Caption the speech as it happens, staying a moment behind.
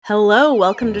Hello,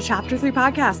 welcome to Chapter 3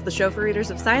 Podcast, the show for readers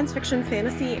of science fiction,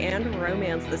 fantasy, and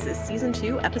romance. This is Season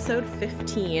 2, Episode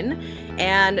 15.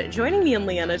 And joining me and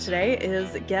Leanna today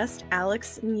is guest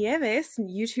Alex Nieves,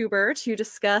 YouTuber, to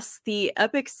discuss the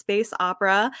epic space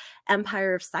opera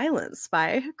Empire of Silence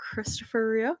by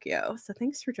Christopher Ryokyo. So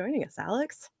thanks for joining us,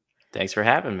 Alex. Thanks for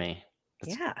having me.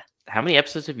 Yeah. How many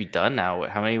episodes have you done now?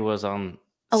 How many was on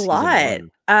A season lot.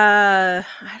 one? I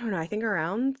don't know. I think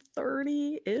around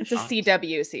 30-ish. It's a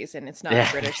CW season. It's not a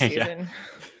British season.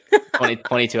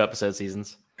 22 episode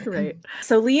seasons. Right.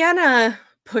 So Leanna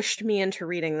pushed me into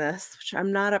reading this, which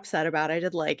I'm not upset about. I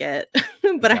did like it.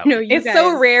 But I know you It's guys...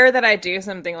 so rare that I do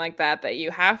something like that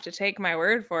you have to take my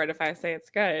word for it if I say it's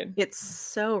good. It's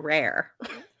so rare.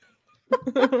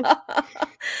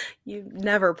 You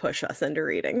never push us into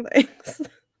reading things.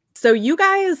 So you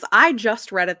guys, I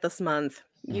just read it this month.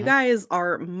 You guys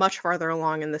are much farther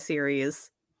along in the series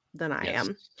than I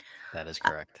am. That is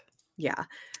correct. Yeah.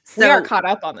 So we are caught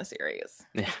up on the series.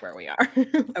 Yeah. That's where we are.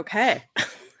 Okay.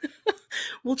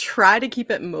 We'll try to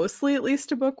keep it mostly at least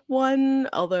to book one,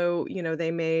 although, you know, they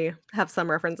may have some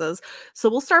references. So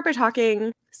we'll start by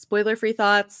talking spoiler-free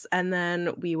thoughts, and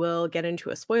then we will get into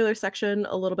a spoiler section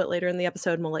a little bit later in the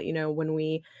episode, and we'll let you know when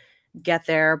we get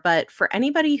there. But for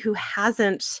anybody who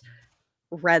hasn't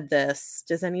read this,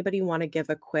 does anybody want to give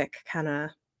a quick kind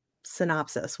of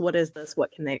synopsis? What is this?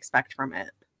 What can they expect from it?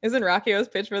 Isn't Rakio's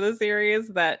pitch for the series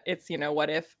that it's, what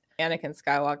if Anakin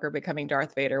Skywalker becoming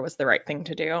Darth Vader was the right thing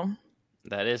to do?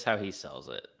 That is how he sells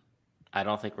it. I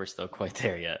don't think we're still quite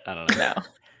there yet. I don't know.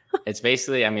 No. It's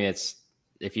basically, it's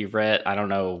if you've read, I don't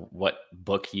know what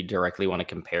book you directly want to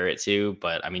compare it to,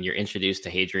 but you're introduced to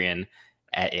Hadrian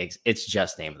it's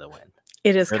just Name of the Wind.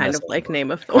 It is kind of like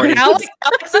Name of the Wind. Alex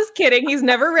is kidding. He's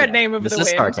never read Name of the Wind. This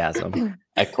is sarcasm.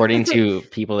 According to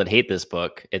people that hate this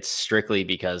book, it's strictly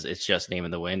because it's just Name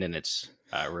of the Wind and it's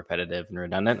repetitive and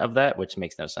redundant of that, which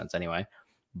makes no sense anyway.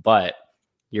 But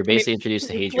you're basically introduced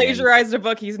to Hadrian. Plagiarized a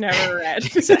book he's never read.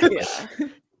 Exactly.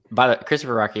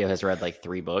 Christopher Ryokyo has read like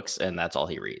 3 books, and that's all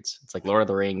he reads. It's like Lord of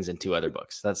the Rings and 2 other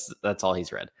books. That's all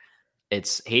he's read.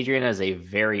 It's Hadrian as a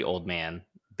very old man,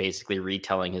 basically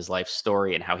retelling his life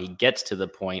story and how he gets to the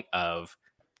point of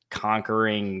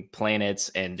conquering planets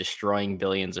and destroying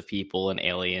billions of people and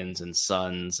aliens and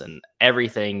suns and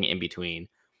everything in between.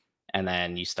 And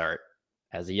then you start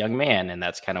as a young man, and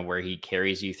that's kind of where he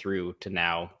carries you through to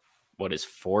now what is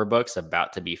 4 books,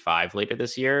 about to be 5 later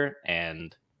this year.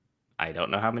 And I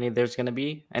don't know how many there's going to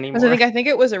be anymore. I think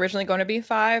it was originally going to be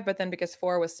 5, but then because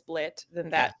 4 was split, then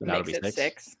that makes it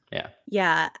 6. Yeah.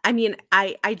 Yeah.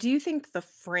 I do think the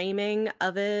framing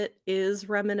of it is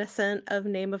reminiscent of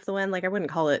Name of the Wind. Like, I wouldn't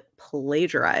call it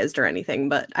plagiarized or anything,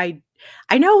 but I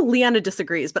know Leanna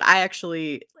disagrees, but Alex, have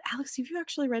you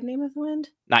actually read Name of the Wind?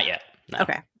 Not yet. No.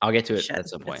 Okay. I'll get to it at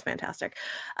some point. It's fantastic.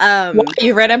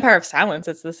 You read Empire of Silence.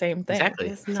 It's the same thing. Exactly.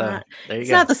 It's there you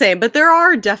go. not the same, but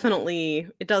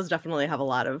it does definitely have a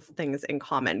lot of things in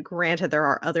common. Granted, there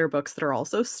are other books that are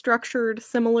also structured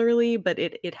similarly, but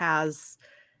it has,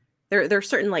 there's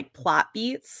certain like plot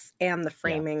beats and the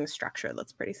framing structure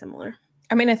that's pretty similar.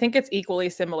 I think it's equally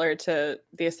similar to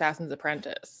The Assassin's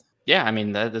Apprentice. Yeah,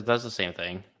 that's the same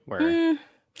thing. Where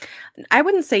I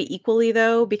wouldn't say equally,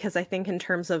 though, because I think in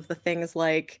terms of the things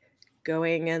like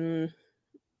going and,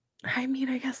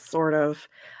 I guess sort of.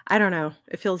 I don't know.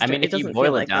 It feels. If you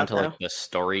boil it down to like the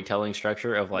storytelling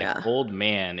structure of old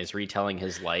man is retelling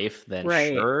his life, then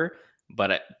sure,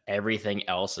 but everything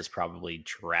else is probably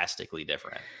drastically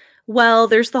different. Well,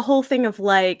 there's the whole thing of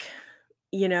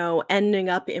ending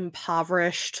up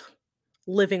impoverished,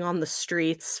 living on the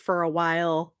streets for a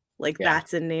while.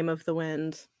 That's in Name of the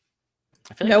Wind.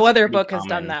 No other book has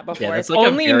done that before. Yeah, it's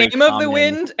only Name of the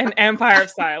Wind and Empire of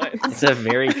Silence. It's a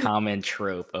very common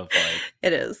trope of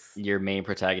it is. Your main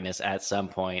protagonist at some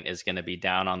point is going to be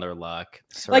down on their luck.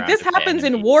 This happens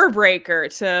in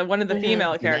Warbreaker to one of the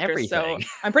female characters. So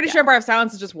I'm pretty sure Empire of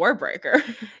Silence is just Warbreaker.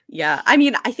 Yeah.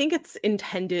 I think it's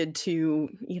intended to,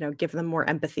 give them more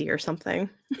empathy or something.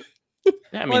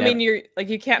 Yeah,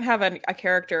 you can't have a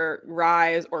character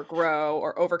rise or grow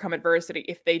or overcome adversity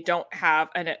if they don't have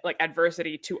an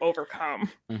adversity to overcome.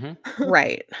 Mm-hmm.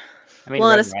 Right. Red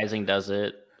Rising does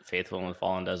it. Faithful and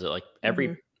Fallen does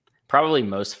it. Probably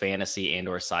most fantasy and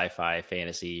or sci-fi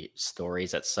fantasy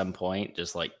stories at some point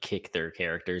just kick their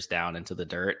characters down into the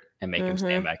dirt and make them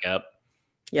stand back up.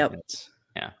 Yep.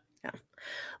 Yeah.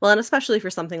 Well, and especially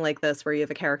for something like this, where you have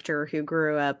a character who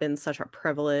grew up in such a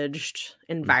privileged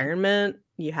environment,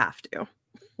 you have to.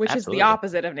 Which is the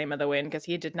opposite of Name of the Wind, because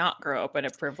he did not grow up in a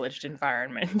privileged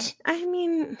environment.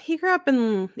 He grew up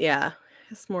in,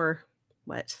 it's more,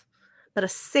 but a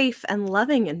safe and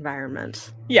loving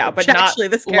environment. Yeah, but not actually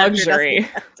this luxury.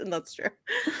 And that's true.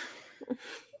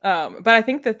 But I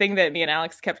think the thing that me and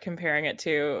Alex kept comparing it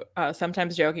to,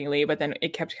 sometimes jokingly, but then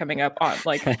it kept coming up on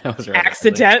like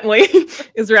accidentally,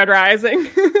 is Red Rising.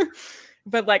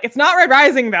 But like it's not Red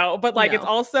Rising though, but like it's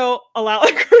also a lot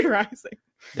like Red Rising.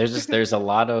 There's a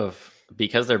lot of,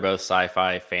 because they're both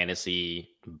sci-fi, fantasy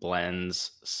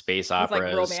blends, space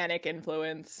operas, like romantic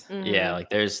influence. Yeah, like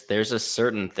there's a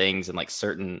certain things and like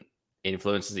certain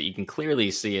influences that you can clearly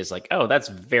see as like, oh, that's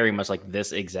very much like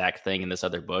this exact thing in this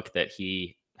other book that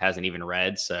he hasn't even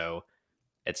read. So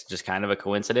it's just kind of a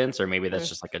coincidence, or maybe that's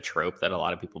just like a trope that a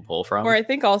lot of people pull from. Or I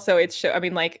think also I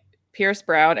mean, like Pierce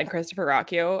Brown and Christopher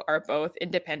Rocchio are both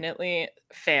independently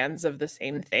fans of the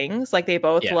same things. Like they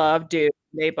both love Dune.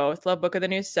 They both love Book of the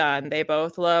New Sun. They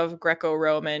both love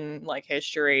Greco-Roman like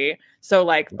history. So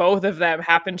like both of them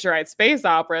happen to write space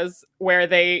operas where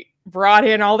they brought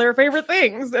in all their favorite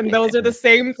things, and those are the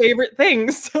same favorite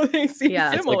things. So they seem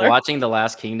similar. It's like watching The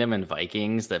Last Kingdom and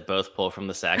Vikings that both pull from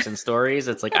the Saxon stories.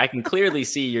 It's like I can clearly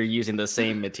see you're using the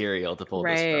same material to pull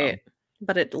this from.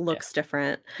 But it looks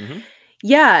different. Mm-hmm.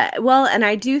 Yeah, well, and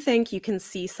I do think you can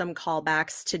see some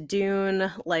callbacks to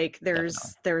Dune. Like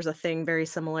there's a thing very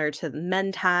similar to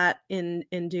Mentat in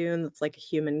Dune that's like a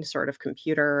human sort of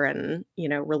computer and, you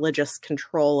know, religious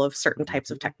control of certain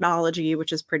types of technology,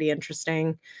 which is pretty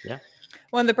interesting. Yeah.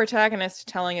 Well, the protagonist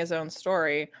telling his own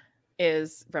story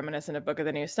is reminiscent of Book of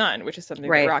the New Sun, which is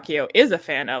something that Rocchio is a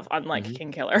fan of, unlike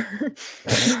Kingkiller.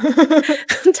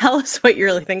 Tell us what you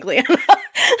really think, Leanna.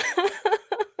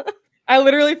 I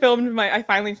literally I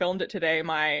finally filmed it today.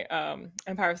 My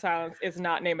Empire of Silence is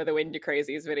not Name of the Wind, You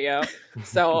Crazies video.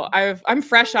 So I'm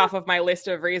fresh off of my list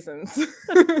of reasons.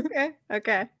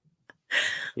 Okay.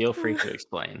 Feel free to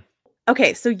explain.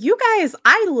 Okay, so you guys,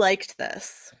 I liked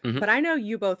this, but I know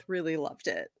you both really loved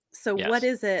it. So what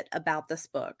is it about this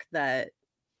book that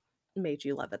made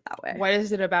you love it that way? What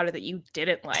is it about it that you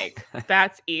didn't like?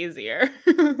 That's easier.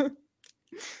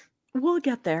 We'll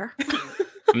get there.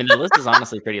 I mean, the list is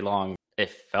honestly pretty long. It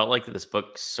felt like this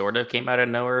book sort of came out of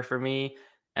nowhere for me,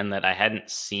 and that I hadn't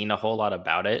seen a whole lot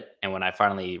about it. And when I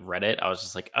finally read it, I was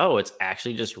just like, oh, it's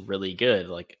actually just really good.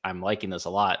 Like, I'm liking this a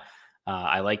lot.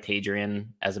 I liked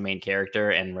Hadrian as a main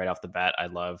character, and right off the bat, I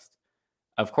loved,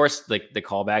 of course, like the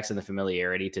callbacks and the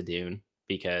familiarity to Dune,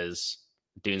 because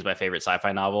Dune's my favorite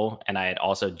sci-fi novel, and I had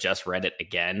also just read it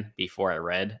again before I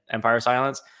read Empire of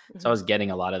Silence. So I was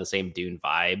getting a lot of the same Dune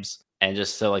vibes. And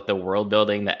just so like the world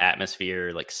building, the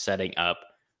atmosphere, like setting up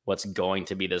what's going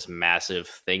to be this massive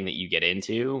thing that you get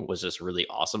into was just really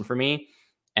awesome for me.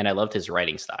 And I loved his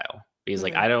writing style because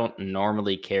like I don't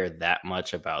normally care that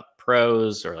much about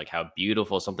prose or like how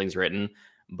beautiful something's written.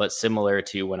 But similar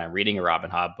to when I'm reading a Robin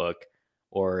Hobb book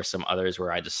or some others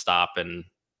where I just stop and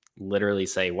literally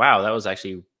say, wow, that was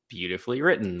actually beautifully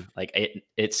written. Like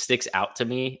it sticks out to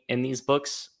me in these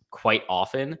books quite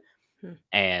often.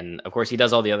 And of course, he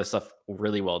does all the other stuff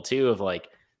really well, too, of like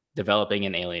developing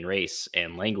an alien race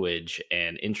and language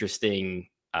and interesting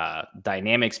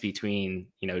dynamics between,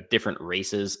 you know, different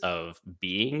races of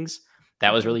beings.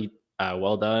 That was really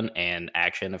well done. And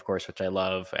action, of course, which I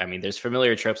love. I mean, there's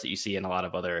familiar tropes that you see in a lot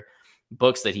of other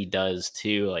books that he does,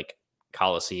 too, like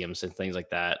Colosseums and things like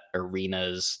that,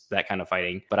 arenas, that kind of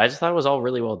fighting. But I just thought it was all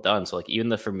really well done. So like even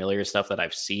the familiar stuff that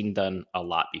I've seen done a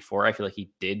lot before, I feel like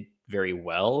he did very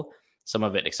well. Some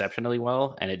of it exceptionally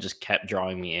well, and it just kept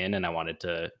drawing me in, and I wanted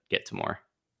to get to more.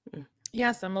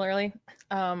 Yeah, similarly.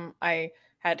 I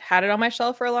had it on my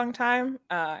shelf for a long time,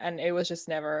 and it was just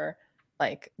never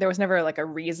like, there was never like a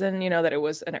reason, you know, that it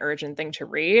was an urgent thing to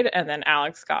read. And then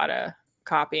Alex got a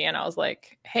copy, and I was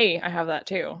like, hey, I have that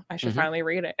too. I should finally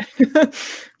read it.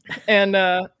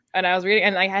 And I was reading,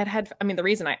 and I mean, the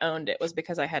reason I owned it was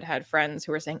because I had friends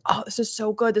who were saying, oh, this is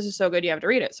so good. This is so good. You have to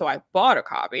read it. So I bought a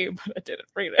copy, but I didn't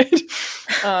read it.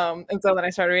 And so then I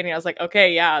started reading. I was like,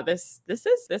 okay, yeah, this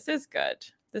is good.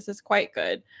 This is quite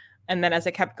good. And then as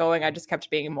it kept going, I just kept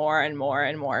being more and more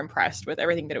and more impressed with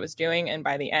everything that it was doing. And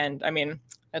by the end, I mean,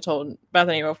 I told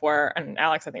Bethany before, and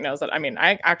Alex, I think, knows that. I mean,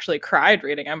 I actually cried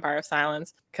reading Empire of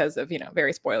Silence because of, you know,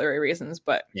 very spoilery reasons.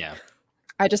 But yeah,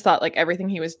 I just thought like everything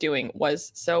he was doing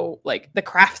was so like the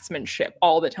craftsmanship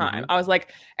all the time. I was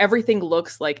like, everything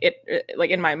looks like it, like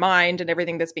in my mind, and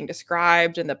everything that's being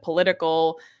described and the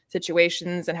political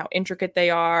situations and how intricate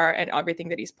they are and everything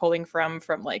that he's pulling from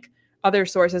like other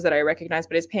sources that I recognize,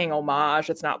 but is paying homage.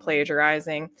 It's not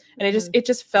plagiarizing. And it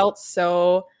just felt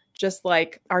so just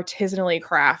like artisanally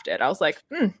crafted. I was like,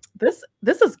 this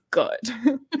is good.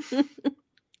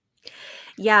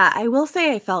 Yeah, I will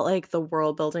say I felt like the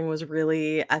world building was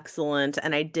really excellent,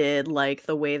 and I did like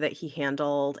the way that he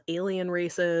handled alien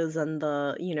races and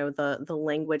the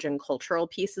language and cultural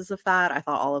pieces of that. I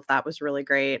thought all of that was really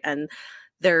great. And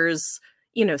there's,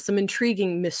 some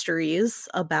intriguing mysteries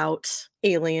about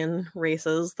alien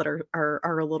races that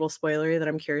are a little spoilery that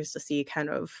I'm curious to see kind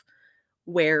of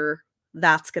where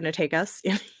that's going to take us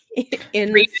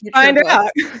in Read to future find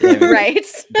out. books. Yeah, I mean, Right?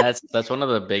 that's one of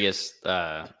the biggest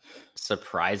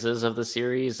surprises of the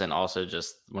series, and also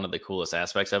just one of the coolest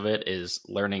aspects of it is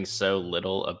learning so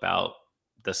little about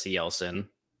the Cielson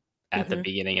at the Mhm.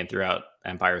 beginning and throughout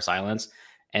Empire of Silence,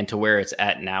 and to where it's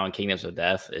at now in Kingdoms of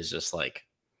Death is just like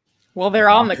Well, they're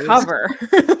on the bonkers. cover.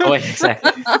 Oh,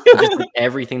 exactly. But just like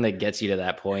everything that gets you to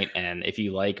that point, and if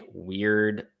you like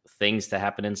weird things to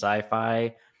happen in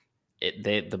sci-fi,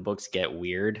 the books get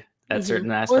weird at Mhm. certain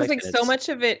Well, it's aspects. like And so it's much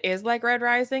of it is like Red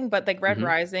Rising, but like Red Mhm.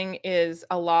 Rising is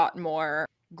a lot more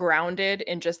grounded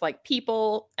in just like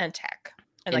people and tech,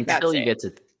 and like until that's you it. get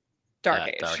to Dark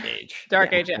Age. Dark Age.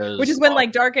 Dark Yeah. Age, yeah. Goes Which is when off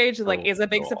like Dark Age like so is a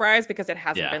big cool. surprise because it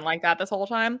hasn't Yeah. been like that this whole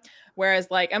time. Whereas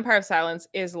like Empire of Silence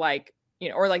is like,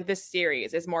 or like this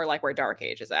series is more like where Dark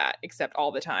Age is at, except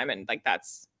all the time, and like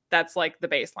that's like the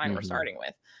baseline we're Mhm. starting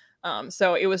with.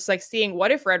 So it was like seeing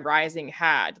what if Red Rising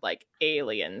had like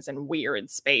aliens and weird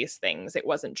space things. It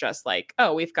wasn't just like,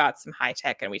 oh, we've got some high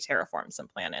tech and we terraform some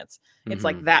planets. It's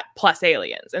like Mhm. that plus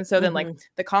aliens. And so then like Mhm.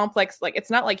 the complex, like it's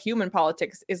not like human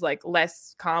politics is like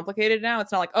less complicated now.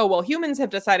 It's not like, oh, well, humans have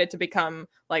decided to become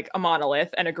like a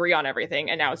monolith and agree on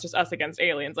everything, and now it's just us against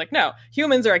aliens. Like, no,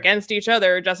 humans are against each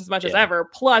other just as much as Yeah. ever,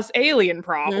 plus alien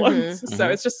problems. So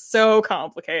Mhm. it's just so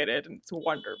complicated and it's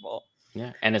wonderful.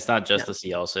 Yeah, and it's not just Yeah.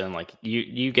 the Cielson. Like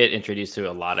you get introduced to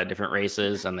a lot of different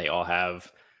races, and they all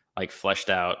have like fleshed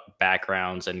out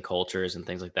backgrounds and cultures and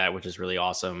things like that, which is really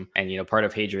awesome. And part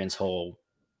of Hadrian's whole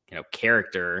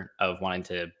character of wanting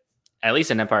to, at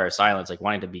least in Empire of Silence, like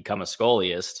wanting to become a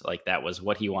scholiast, like that was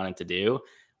what he wanted to do.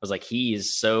 Was like he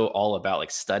is so all about like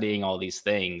studying all these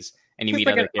things, and you He's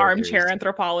meet like other an armchair characters.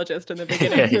 anthropologist in the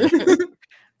Yeah. beginning.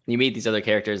 You meet these other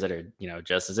characters that are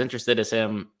just as interested as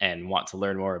him and want to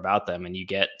learn more about them, and you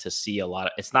get to see a lot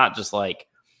of, it's not just like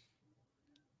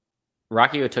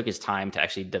Rockio took his time to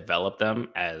actually develop them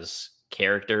as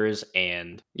characters,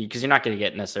 and because you're not going to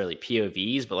get necessarily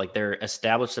POVs, but like they're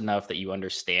established enough that you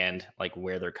understand like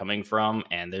where they're coming from,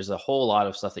 and there's a whole lot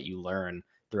of stuff that you learn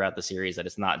throughout the series that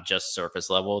it's not just surface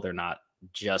level. They're not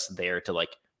just there to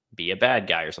like be a bad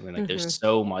guy or something. Like there's Mhm.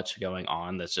 so much going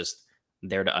on that's just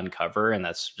there to uncover, and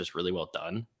that's just really well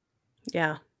done.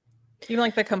 Yeah. Even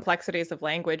like the complexities of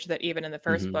language that even in the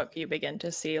 1st Mhm. book you begin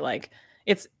to see, like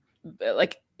it's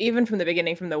like even from the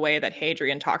beginning, from the way that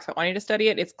Hadrian talks about wanting to study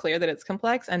it, it's clear that it's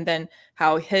complex, and then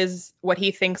how what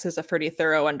he thinks is a pretty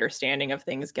thorough understanding of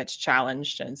things gets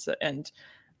challenged, and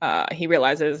he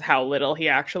realizes how little he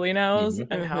actually knows Mhm.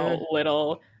 and Mhm. how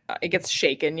little it gets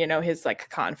shaken, his like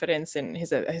confidence and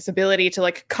his ability to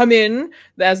like come in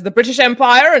as the British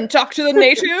Empire and talk to the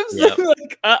natives. Yep.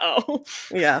 Like, uh-oh.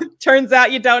 Yeah. Turns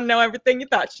out you don't know everything you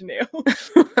thought you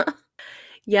knew.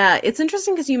 Yeah, it's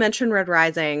interesting because you mentioned Red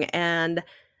Rising, and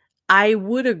I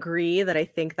would agree that I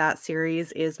think that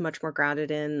series is much more grounded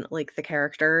in like the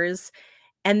characters.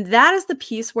 And that is the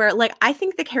piece where like I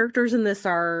think the characters in this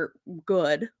are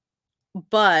good,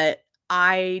 but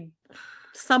I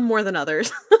some more than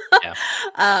others. Yeah.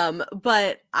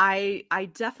 But I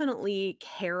definitely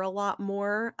care a lot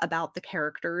more about the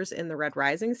characters in the Red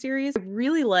Rising series. I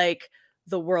really like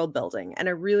the world building, and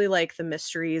I really like the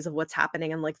mysteries of what's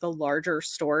happening and like the larger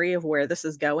story of where this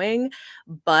is going,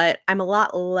 but I'm a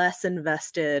lot less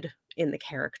invested in the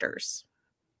characters.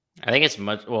 I think it's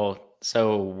much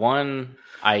so one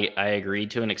I agree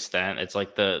to an extent. It's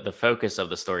like the focus of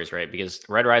the stories, right? Because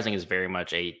Red Rising is very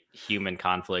much a human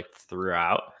conflict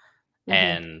throughout, Mhm.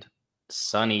 and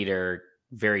Sun Eater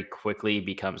very quickly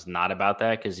becomes not about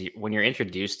that, because when you're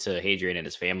introduced to Hadrian and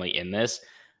his family in this,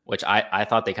 which I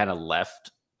thought they kind of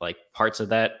left like parts of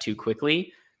that too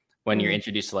quickly, when you're Mm.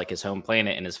 introduced to like his home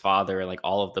planet and his father and like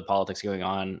all of the politics going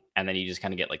on, and then you just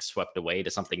kind of get like swept away to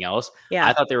something else. Yeah.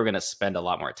 I thought they were going to spend a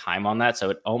lot more time on that,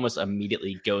 so it almost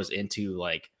immediately goes into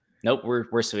like, nope,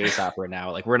 we're space opera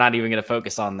now. Like we're not even going to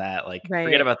focus on that. Like forget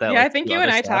Right. about that. Yeah, I Let's think do you and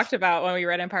other I stuff. talked about when we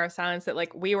read Empire of Silence that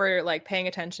like we were like paying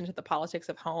attention to the politics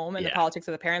of home and the Yeah. politics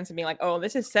of the parents and being like, oh,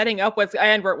 this is setting up what's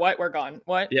and we're gone.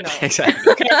 What? Yeah, No.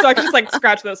 exactly. Okay, so I can just like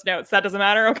scratch those notes. That doesn't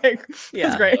matter. Okay. Yeah.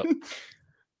 That's great.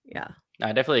 Yeah.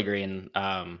 I definitely agree, and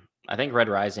I think Red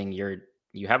Rising,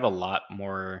 you have a lot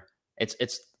more. It's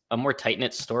a more tight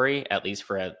knit story, at least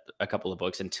for a couple of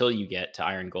books, until you get to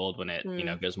Iron Gold, when it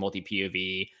Mm. goes multi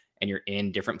POV and you're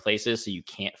in different places, so you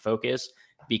can't focus.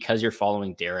 because you're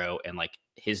following Darrow and like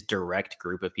his direct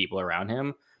group of people around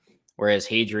him. Whereas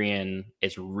Hadrian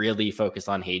is really focused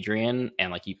on Hadrian, and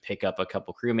like you pick up a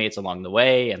couple crewmates along the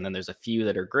way, and then there's a few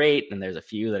that are great, and there's a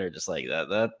few that are just like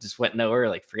that just went nowhere.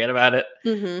 Like forget about it,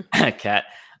 Cat.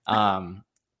 And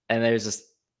there's just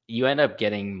you end up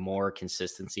getting more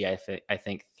consistency. I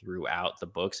think throughout the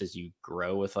books as you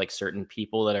grow with like certain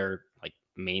people that are like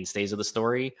mainstays of the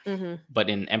story. But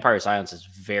in Empire of Silence is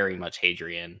very much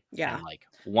Hadrian, and like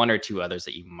one or two others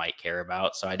that you might care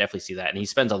about. So I definitely see that, and he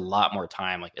spends a lot more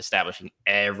time like establishing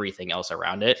everything else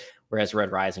around it, whereas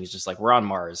Red Rising is just like we're on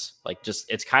Mars, like just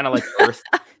it's kind of like Earth.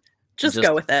 just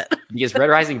go with it, because Red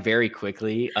Rising very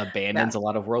quickly abandons a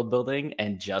lot of world building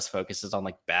and just focuses on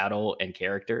like battle and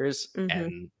characters.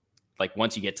 And like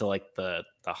once you get to like the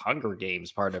Hunger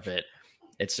Games part of it,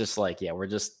 it's just like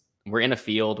we're in a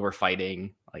field, we're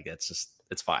fighting, like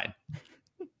it's fine.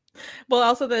 Well,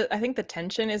 also I think the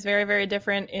tension is very, very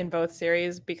different in both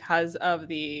series because of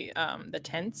the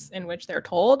tense in which they're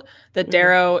told. That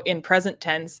Darrow in present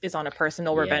tense is on a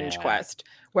personal revenge quest,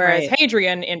 whereas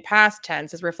Hadrian in past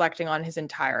tense is reflecting on his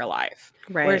entire life.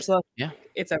 Whereas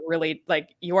it's a really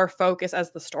like your focus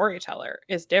as the storyteller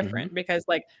is different because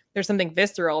like there's something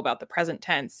visceral about the present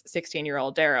tense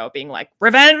 16-year-old Darrow being like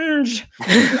revenge,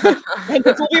 and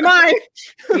this will be mine.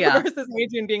 Versus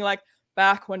Hadrian being like,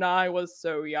 back when I was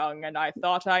so young and I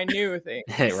thought I knew things.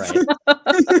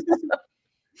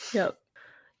 Yep.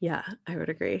 Yeah, I would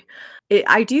agree.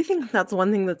 I do think that's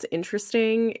one thing that's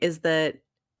interesting is that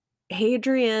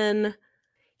Hadrian,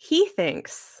 he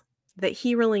thinks that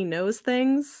he really knows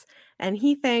things, and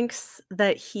he thinks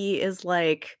that he is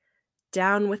like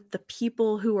down with the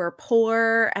people who are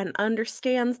poor and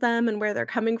understands them and where they're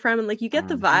coming from. And like you get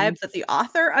the vibe that the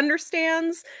author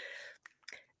understands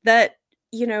that,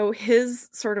 you know, his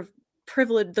sort of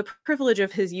the privilege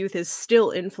of his youth is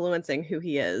still influencing who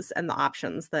he is and the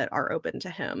options that are open to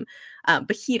him.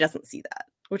 But he doesn't see that,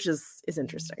 which is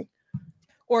interesting.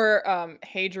 Or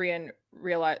Hadrian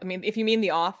realized, I mean, if you mean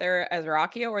the author as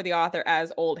Rocchio or the author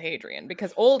as old Hadrian,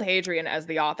 because old Hadrian as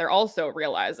the author also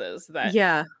realizes that.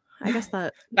 Yeah, I guess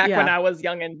that. Back when I was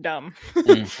young and dumb.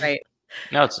 Right.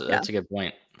 No, that's a good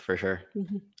point for sure.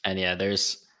 And yeah,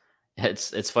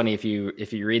 it's funny if you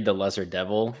read The Lesser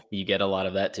Devil, you get a lot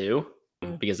of that too,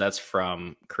 because that's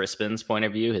from Crispin's point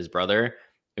of view, his brother,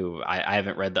 who I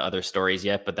haven't read the other stories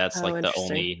yet, but that's like the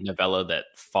only novella that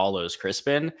follows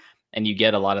Crispin. And you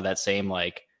get a lot of that same,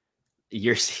 like,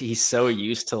 he's so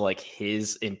used to like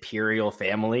his imperial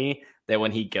family that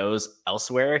when he goes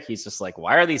elsewhere, he's just like,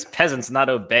 why are these peasants not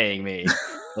obeying me?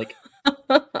 Like,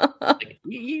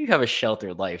 you have a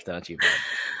sheltered life, don't you,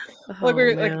 bud? Like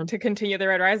we're like to continue the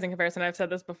Red Rising comparison, I've said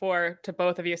this before to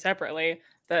both of you separately,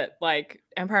 that like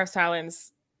Empire of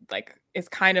Silence like is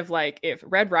kind of like if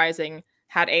Red Rising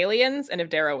had aliens and if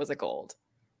Darrow was a gold.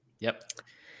 Yep.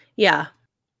 Yeah.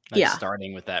 Like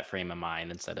starting with that frame of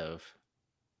mind instead of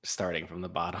starting from the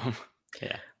bottom.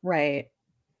 Yeah. Right.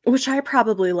 Which I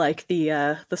probably like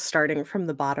the starting from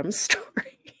the bottom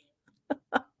story.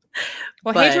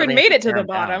 Well, Hadrian made it to the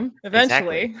bottom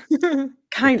eventually. Exactly.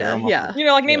 Kind of, yeah. You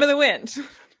know, like Name of the Wind.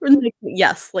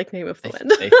 Yes, like Name of the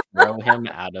Wind. They throw him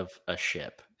out of a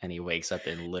ship and he wakes up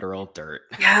in literal dirt.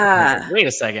 Yeah. Wait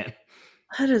a second.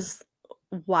 That is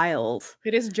wild.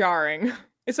 It is jarring.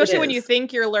 Especially when you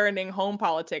think you're learning home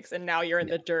politics and now you're in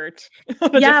the dirt.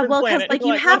 Yeah, well, because like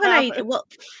you have an idea. Well,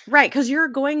 right, because you're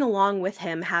going along with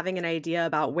him, having an idea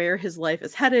about where his life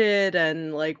is headed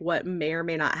and like what may or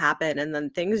may not happen, and then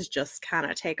things just kind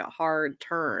of take a hard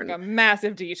turn, a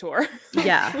massive detour.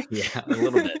 Yeah, yeah, a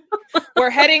little bit. We're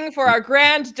heading for our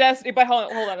grand destiny. But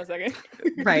hold on a second.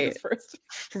 Right, first.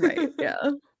 Right, yeah.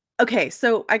 Okay,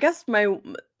 so I guess the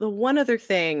one other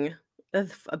thing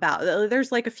about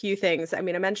there's like a few things. I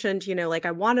mean, I mentioned, you know, like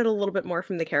I wanted a little bit more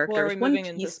from the characters. Well, are we moving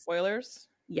into spoilers?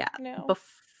 Yeah. No.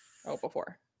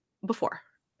 Before.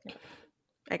 Yeah.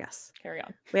 I guess. Carry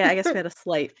on. Yeah, I guess we had a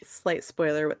slight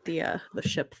spoiler with the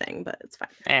ship thing, but it's fine.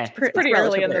 It's pretty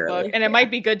early in the book, and it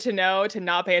might be good to know to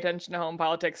not pay attention to home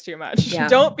politics too much. Yeah.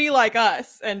 Don't be like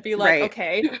us and be like,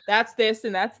 okay, that's this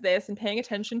and that's this, and paying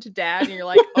attention to Dad, and you're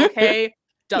like, okay.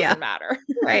 Doesn't matter.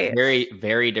 Right. Very,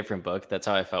 very different book. That's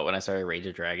how I felt when I started Rage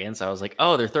of Dragons. I was like,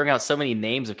 oh, they're throwing out so many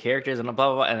names of characters and blah,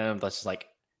 blah, blah. And then that's just like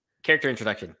character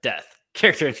introduction, death.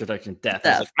 Character introduction, death. I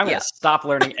was like, I'm going to stop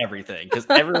learning everything because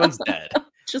everyone's dead.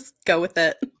 Just go with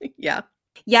it. Yeah.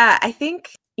 Yeah. I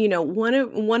think, you know, one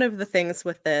of the things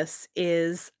with this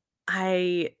is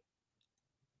the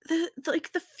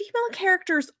female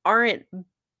characters aren't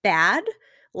bad.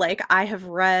 Like I have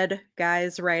read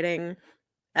guys writing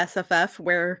SFF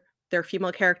where their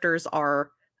female characters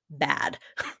are bad.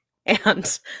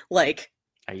 And like,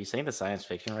 Are you saying the science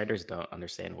fiction writers don't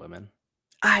understand women?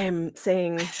 I'm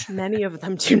saying many of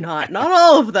them do not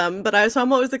all of them, but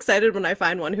I'm always excited when I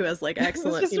find one who has like It's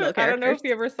excellent just female I don't know characters. if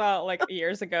you ever saw like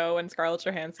years ago when Scarlett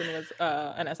Johansson was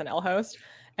an SNL host,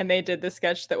 and they did this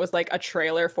sketch that was like a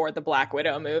trailer for the Black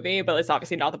Widow movie, but it's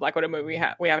obviously not the Black Widow movie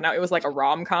we have now. It was like a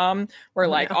rom-com where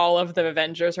Oh, like no. all of the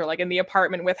Avengers are like in the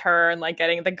apartment with her and like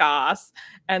getting the goss,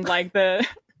 and like the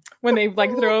when they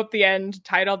like throw up the end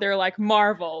title, they're like,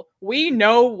 Marvel, we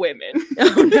know women.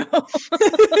 Oh no.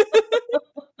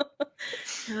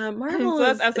 Marvel So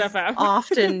that's is SFF.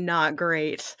 often not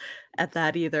great at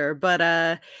that either.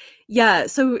 But yeah,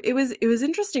 so it was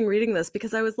interesting reading this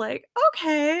because I was like,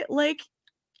 okay, like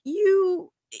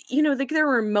like there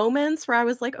were moments where I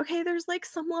was like, okay, there's like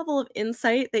some level of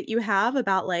insight that you have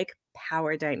about like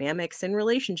power dynamics and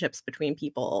relationships between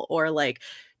people, or like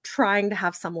trying to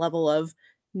have some level of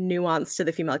nuance to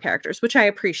the female characters, which I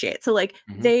appreciate. So like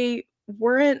Mhm. they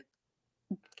weren't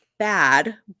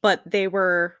bad, but they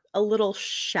were a little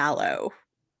shallowly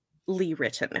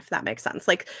written, if that makes sense.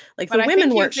 Like But the I women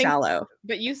think you weren't think, shallow.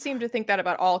 but you seem to think that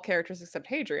about all characters except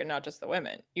Hadrian, not just the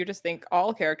women. You just think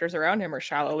all characters around him are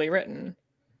shallowly written.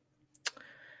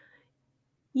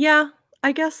 Yeah,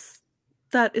 I guess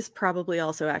that is probably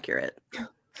also accurate.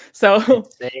 So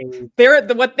I'd say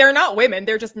they're not women.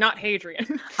 They're just not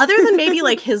Hadrian. Other than maybe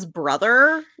like his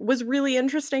brother was really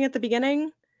interesting at the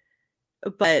beginning,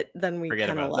 but then we Forget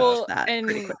kind of about left Well, that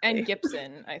pretty quickly. and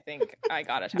Gibson, I think I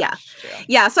got Yeah. attached to.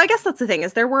 Yeah, so I guess that's the thing,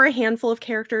 is there were a handful of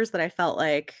characters that I felt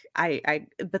like I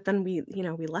but then we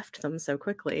left them so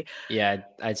quickly. Yeah,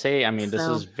 I'd say, I mean, this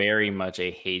So is very much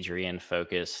a Hadrian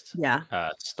focused yeah.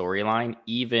 storyline.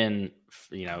 Even,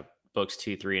 books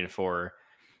 2, 3, and 4,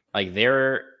 like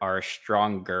there are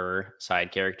stronger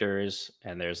side characters,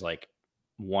 and there's like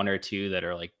one or two that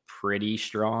are like pretty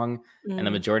strong, and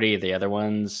the Mm, majority of the other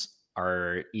ones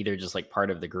are either just like part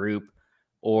of the group,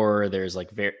 or there's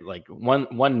like very like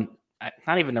one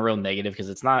not even a real negative, because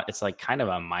it's like kind of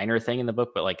a minor thing in the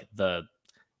book, but like the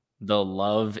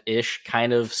love-ish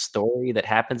kind of story that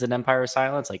happens in Empire of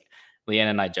Silence. Like Leanne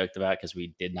and I joked about, because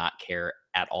we did not care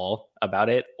at all about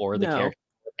it or the no. character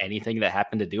or anything that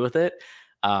happened to do with it.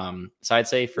 So I'd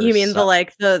say for You mean some, the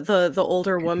like the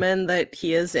older woman that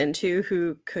he is into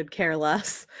who could care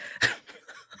less?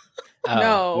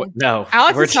 No, no,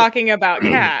 Alex we're is talking about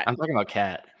Cat. I'm talking about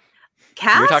Cat.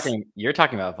 Cass? You're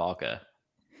talking about Valka.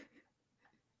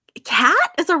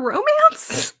 Cat is a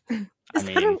romance? I Is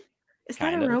that a mean, is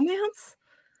that a kind of. romance?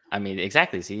 I mean,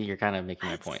 exactly. See, you're kind of making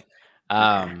my What? point.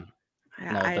 Okay.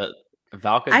 No, I the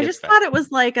Valka I gets just better. thought it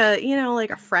was like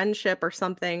like a friendship or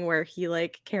something where he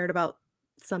like cared about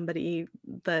somebody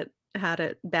that had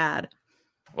it bad.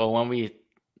 Well, when we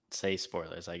say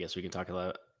spoilers, I guess we can talk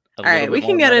about a All little right, bit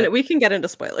more about it. we can get into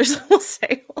spoilers. We'll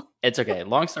say. It's okay.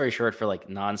 Long story short, for like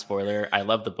non-spoiler, I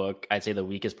love the book. I'd say the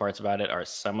weakest parts about it are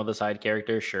some of the side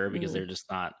characters, sure, because Mm,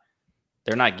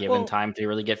 they're not given Well, time to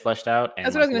really get fleshed out, and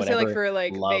that's what I was like gonna say. Like whatever for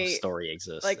like love they story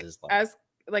exists like is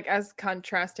as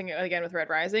contrasting it again with Red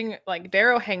Rising, like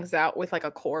Darrow hangs out with like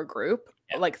a core group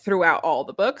yeah, like throughout all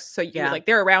the books. So you yeah, like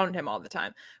they're around him all the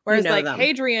time. you Whereas know like them.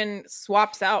 Hadrian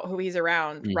swaps out who he's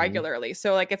around hmm regularly.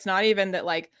 So like it's not even that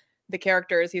like the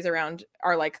characters he's around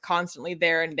are like constantly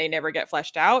there and they never get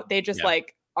fleshed out. They just yeah,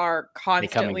 like are they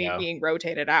come and constantly go, being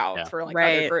rotated out yeah, for like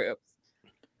other Right. groups.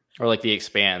 or like the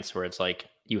Expanse, where it's like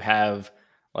you have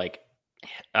like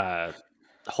uh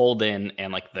Holden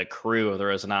and like the crew of the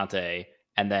Rosinante,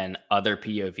 and then other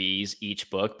POVs each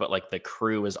book, but like the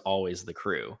crew is always the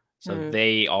crew. So Mm,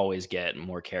 they always get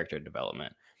more character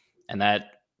development. And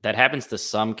that happens to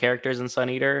some characters in Sun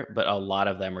Eater, but a lot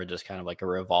of them are just kind of like a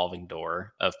revolving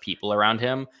door of people around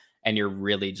him. And you're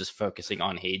really just focusing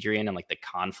on Hadrian and like the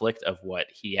conflict of what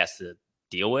he has to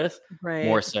deal with,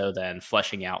 more right. so than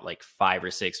fleshing out like 5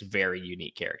 or 6 very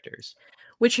unique characters.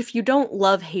 Which, if you don't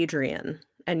love Hadrian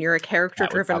and you're a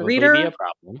That would character-driven probably be a reader,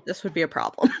 problem. this would be a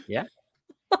problem. Yeah.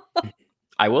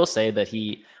 I will say that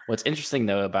what's interesting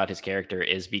though about his character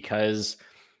is because,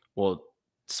 well,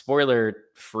 spoiler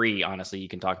free, honestly, you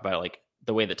can talk about like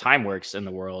the way the time works in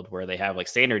the world, where they have like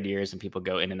standard years and people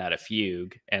go in and out of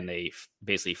fugue, and they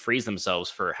basically freeze themselves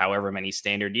for however many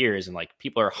standard years. And like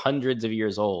people are hundreds of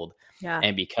years old. Yeah.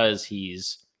 And because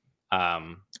he's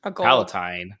A gold.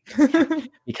 Palatine,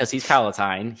 because he's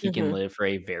Palatine, he can Mhm, live for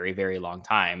a very, very long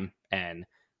time. And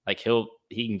like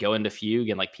he can go into fugue,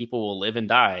 and like people will live and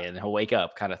die, and he'll wake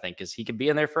up kind of thing, because he could be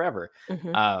in there forever.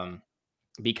 mhm, Um,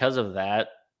 because of that,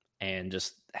 and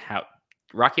just how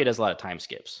Rocky does a lot of time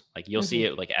skips. Like you'll see mhm.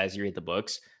 it like as you read the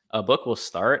books, a book will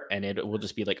start and it will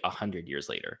just be like 100 years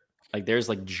later. Like there's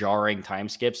like jarring time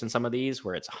skips in some of these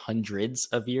where it's hundreds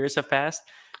of years have passed.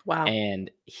 Wow. And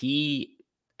he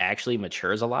actually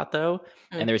matures a lot though.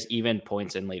 Mm. And there's even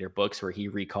points in later books where he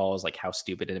recalls like how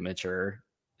stupid and immature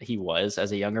he was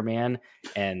as a younger man.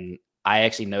 And I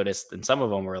actually noticed in some of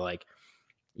them where like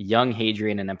young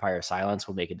Hadrian in Empire of Silence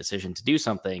will make a decision to do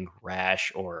something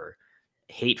rash or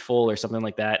hateful or something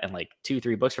like that. And like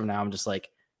 2-3 books from now, I'm just like,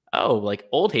 oh, like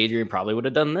old Hadrian probably would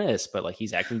have done this, but like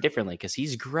he's acting differently because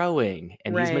he's growing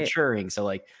and he's Right. maturing. So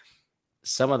like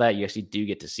some of that you actually do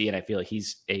get to see. And I feel like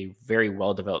he's a very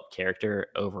well-developed character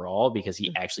overall because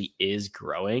he actually is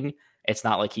growing. It's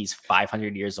not like he's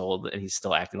 500 years old and he's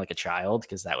still acting like a child,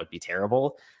 because that would be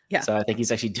terrible. Yeah. So I think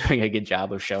he's actually doing a good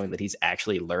job of showing that he's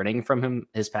actually learning from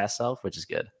his past self, which is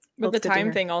good. But That's the good to time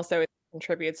hear. thing also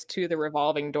contributes to the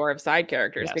revolving door of side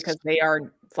characters Yes. because they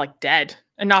are like dead,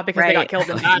 and not because they got Right. killed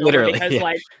in battle, Literally, but because yeah.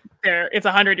 like it's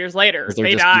 100 years later 'Cause they're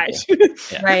they just died. people.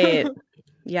 Yeah. Right.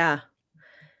 Yeah.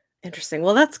 Interesting.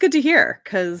 Well, that's good to hear,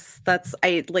 because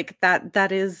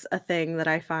that is a thing that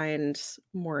I find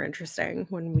more interesting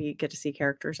when we get to see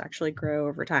characters actually grow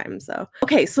over time. So,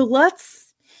 okay, so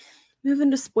let's move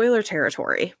into spoiler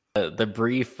territory. The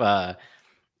brief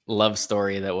love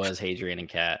story that was Hadrian and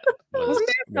Kat Wasn't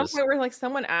there was some point where like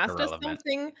someone asked us irrelevant.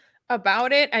 something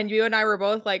about it, and you and I were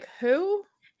both like, "Who?"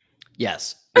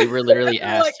 Yes, we were literally We're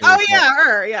asked. like, to oh report- yeah,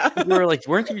 her, yeah. We were like,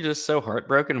 weren't you just so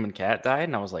heartbroken when Kat died?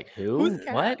 And I was like, who? Who's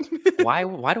Kat? What?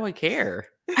 Why do I care?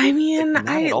 I mean, Not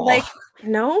I at all. like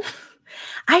no.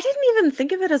 I didn't even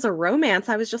think of it as a romance.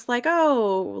 I was just like,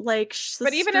 oh, like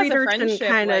But even as a friendship,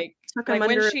 kind of like, took him like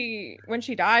under. when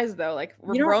she dies though, like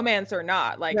You don't- romance or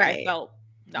not, like I Right. felt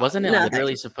nothing. Wasn't it Nothing.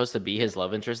 literally supposed to be his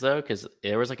love interest though? Because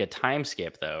there was like a time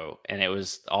skip though, and it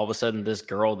was all of a sudden this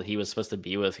girl that he was supposed to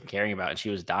be with and caring about, and she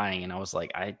was dying, and I was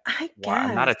like, I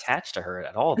I'm not guess. attached to her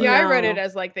at all. though. Yeah, I read it No.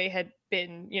 as like they had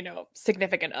been,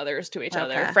 significant others to each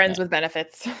other, Okay. friends with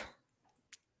benefits.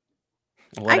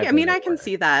 I Whatever mean, they I can were.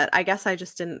 see that. I guess I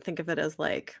just didn't think of it as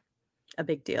like a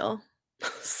big deal.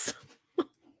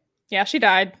 Yeah, she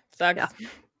died. Sucks. Yeah.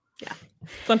 Yeah.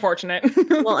 It's unfortunate.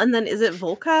 Well, and then is it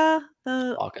Volca?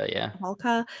 The Volca, yeah,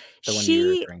 Volca? the one you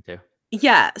were She, referring to.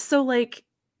 yeah. So like,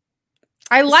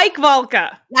 I like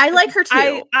Volca. I like her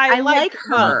too. I like like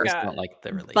her, I Volca. just don't like the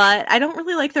relationship. but I don't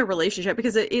really like their relationship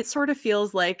because it sort of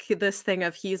feels like this thing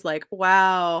of he's like,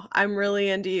 wow, I'm really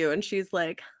into you, and she's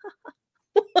like,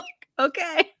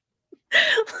 okay.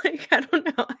 Like, I don't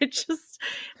know. I just,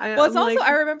 Well, it's I'm also like,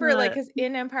 I remember like not- because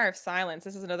in Empire of Silence,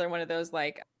 this is another one of those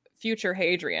like future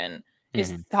Hadrian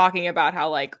is Mhm. talking about how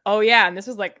like, oh yeah, and this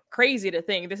is like crazy to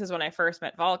think this is when I first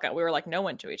met Volca. We were like no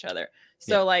one to each other.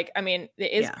 So Yeah. like, I mean,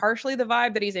 it is Yeah. partially the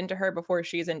vibe that he's into her before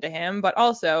she's into him, but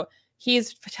also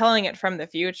he's telling it from the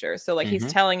future. So like he's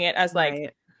Mhm. telling it as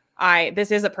like right.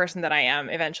 this is a person that I am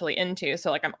eventually into.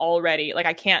 So like I'm already like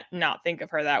I can't not think of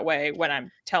her that way when I'm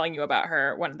telling you about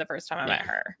her when the first time I met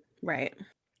Yeah. her. Right.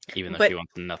 Even though But- she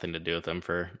wants nothing to do with him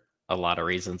for a lot of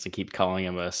reasons and keep calling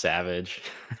him a savage.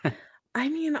 I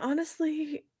mean,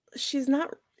 honestly, she's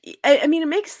not. I mean, it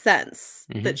makes sense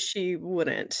that she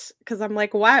wouldn't, because I'm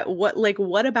like, why?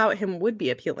 What about him would be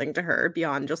appealing to her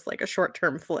beyond just like a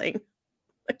short-term fling?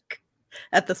 Like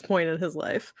at this point in his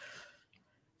life.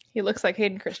 He looks like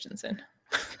Hayden Christensen.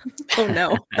 Oh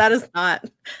no, that is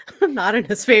not in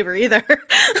his favor either.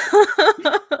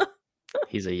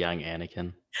 He's a young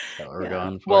Anakin. That's what we're Yeah.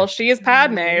 going for. Well, she is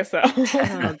Padme, so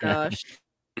Oh gosh,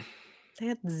 they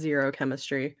had zero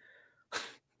chemistry.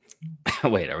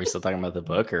 Wait, are we still talking about the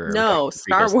book or are we No, talking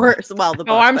Star prequels now? Wars. Well, the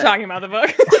book, Oh, I'm but- talking about the book.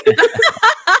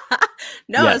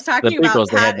 No, I was talking the about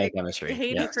prequels, they had no Pat, chemistry.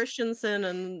 Hayden Yes. Christensen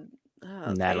and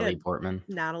they Natalie had Portman.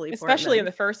 Natalie, Especially in Portman.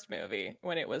 the first movie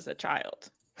when it was a child.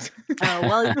 Oh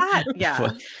well, that yeah.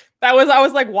 What? I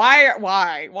was like,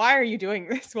 why are you doing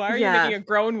this? Why are you Yeah. making a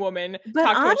grown woman But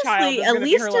talk to a child? honestly, that's at gonna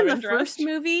be her least love in the interest? first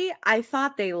movie, I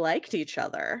thought they liked each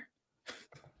other.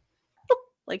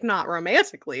 Like not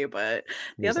romantically, but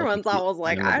the He's other like a ones I cute was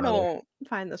like, younger I brother. don't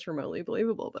find this remotely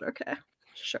believable, but okay,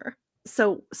 sure.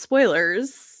 So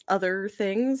spoilers, other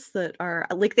things that are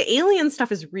like the alien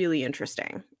stuff is really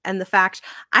interesting. And the fact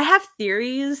I have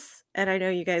theories, and I know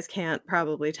you guys can't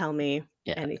probably tell me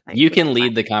Yeah. anything. You which can is lead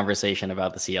fine. the conversation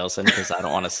about the Cielson because I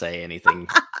don't want to say anything.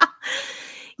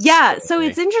 Yeah, so Spoilery.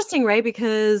 it's interesting, right?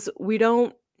 Because we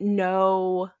don't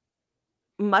know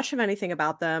much of anything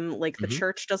about them. Like the Mhm.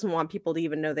 church doesn't want people to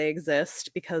even know they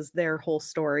exist because their whole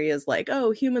story is like,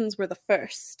 oh, humans were the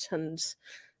first and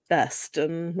best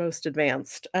and most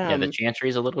advanced. Yeah, the Chantry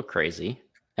is a little crazy,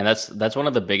 and that's one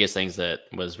of the biggest things that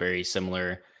was very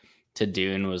similar to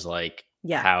Dune was like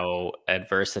Yeah. how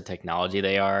adverse to technology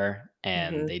they are,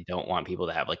 and they don't want people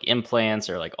to have like implants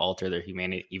or like alter their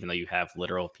humanity, even though you have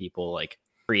literal people like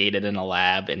created in a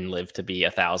lab and live to be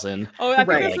 1,000. Oh, I think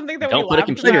Right. that's something that Don't we put a laughed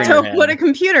computer about. in your Don't put a head.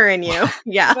 computer in you.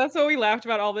 Yeah. That's what we laughed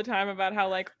about all the time, about how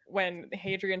like when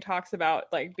Hadrian talks about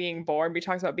like being born, he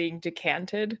talks about being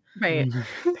decanted. Right.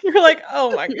 You're like,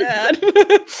 oh my god,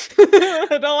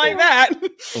 I don't like that.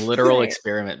 Literal Right.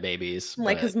 experiment babies.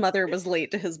 Like but, his mother was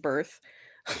late to his birth.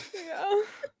 Yeah.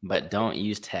 but don't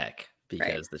use tech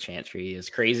because the Chantry is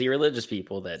crazy religious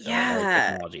people that don't like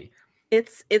Yeah. technology.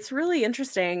 It's really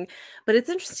interesting, but it's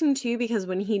interesting too because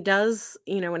when he does,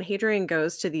 when Hadrian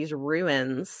goes to these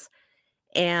ruins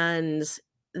and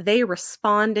they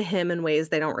respond to him in ways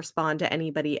they don't respond to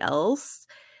anybody else,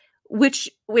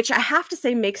 which I have to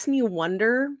say makes me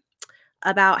wonder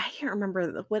about, I can't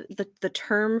remember what the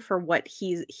term for what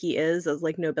he is as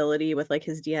like nobility with like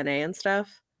his DNA and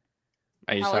stuff.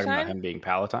 Are you just talking about Palatine? him being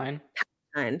Palatine?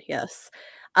 Yes.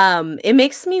 It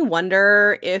makes me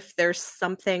wonder if there's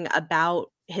something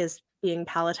about his being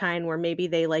Palatine where maybe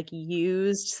they like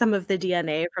used some of the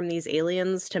DNA from these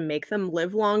aliens to make them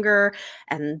live longer,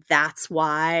 and that's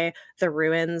why the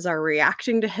ruins are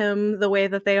reacting to him the way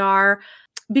that they are.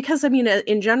 Because I mean,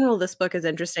 in general, this book is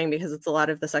interesting because it's a lot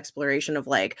of this exploration of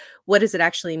like, what does it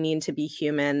actually mean to be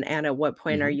human, and at what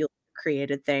point are Mhm. you a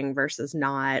created thing versus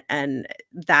not, and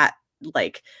that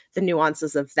like the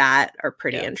nuances of that are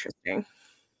pretty Yeah. interesting.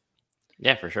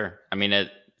 Yeah, for sure. I mean,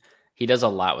 he does a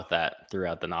lot with that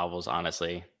throughout the novels,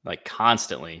 honestly, like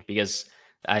constantly. Because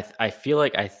I feel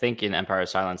like I think in Empire of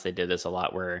Silence they did this a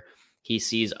lot, where he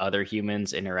sees other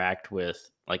humans interact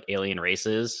with like alien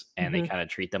races, and they Mhm. kind of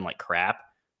treat them like crap,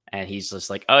 and he's just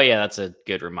like, oh yeah, that's a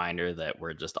good reminder that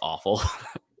we're just awful.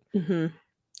 Mhm.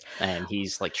 And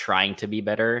he's like trying to be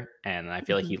better, and I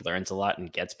feel like Mhm. he learns a lot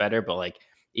and gets better, but like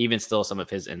even still some of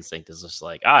his instinct is just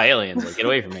like, aliens, like get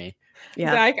away from me.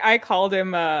 Yeah. So I called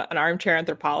him an armchair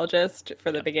anthropologist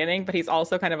for the Yeah. beginning, but he's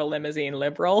also kind of a limousine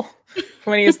liberal.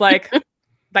 When he's like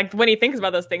when he thinks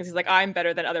about those things, he's like, I'm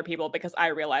better than other people because I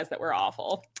realize that we're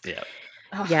awful. Yeah.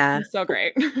 Oh, Yeah. he's so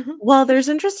great. Well, there's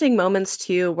interesting moments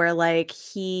too where like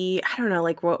I don't know,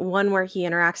 like one where he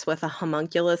interacts with a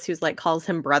homunculus who's like calls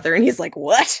him brother, and he's like,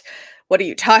 what are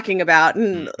you talking about?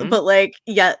 And Mhm. but like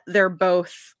yet they're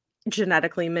both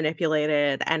genetically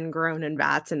manipulated and grown in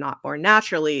vats and not born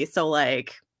naturally. So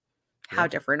like, how Yeah.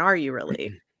 different are you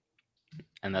really?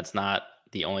 And that's not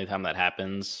the only time that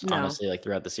happens. No. Honestly, like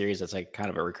throughout the series, it's like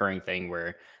kind of a recurring thing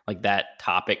where like that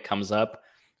topic comes up,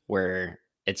 where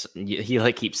he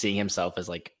like keeps seeing himself as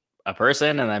like a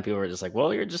person, and then people are just like,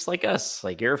 well, you're just like us,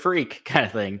 like you're a freak kind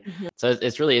of thing. Mhm. So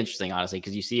it's really interesting, honestly,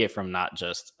 because you see it from not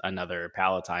just another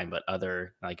Palatine, but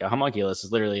other, like a homunculus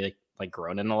is literally like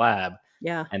grown in a lab,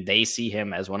 Yeah. and they see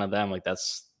him as one of them. Like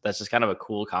that's just kind of a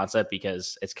cool concept,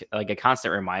 because it's like a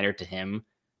constant reminder to him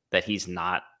that he's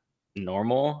not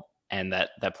normal, and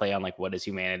that play on like what is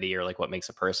humanity, or like what makes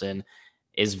a person,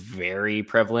 is very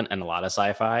prevalent in a lot of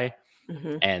sci-fi.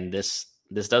 Mhm. And this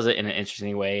does it in an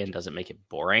interesting way and doesn't make it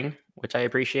boring, which I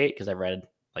appreciate, because I've read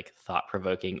like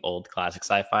thought-provoking old classic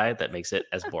sci-fi that makes it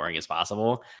as boring as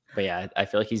possible. But yeah, I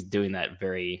feel like he's doing that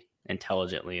very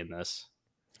intelligently in this.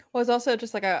 Well, it's also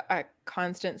just like a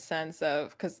constant sense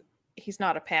of, because he's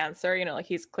not a pantser, like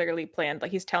he's clearly planned,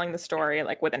 like he's telling the story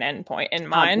like with an endpoint in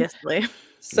mind. Obviously.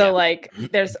 So Yeah. like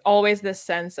there's always this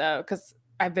sense of, because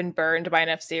I've been burned by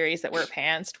enough series that were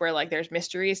pantsed where like there's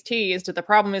mysteries teased. The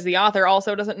problem is the author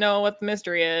also doesn't know what the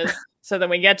mystery is. So then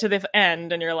we get to the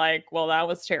end and you're like, well, that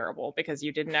was terrible because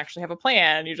you didn't actually have a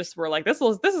plan. You just were like, this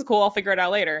is cool. I'll figure it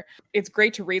out later. It's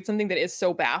great to read something that is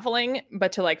so baffling,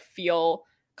 but to like feel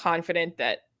confident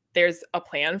that there's a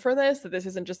plan for this, that this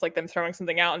isn't just like them throwing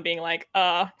something out and being like,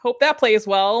 hope that plays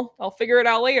well. I'll figure it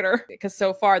out later. Because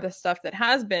so far the stuff that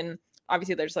has been,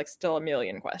 obviously there's like still a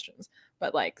million questions,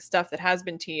 but like stuff that has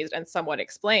been teased and somewhat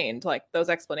explained, like those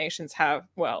explanations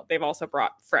they've also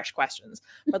brought fresh questions,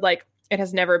 but like it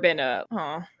has never been that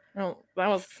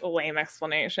was a lame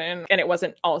explanation. And it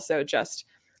wasn't also just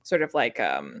sort of like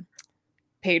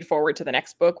paid forward to the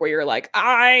next book where you're like,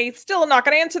 I still am not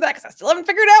going to answer that because I still haven't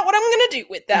figured out what I'm going to do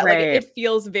with that. Right. Like it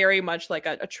feels very much like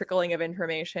a trickling of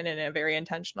information in a very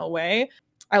intentional way.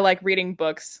 I like reading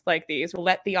books like these.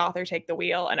 Let the author take the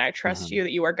wheel, and I trust you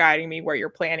that you are guiding me where you're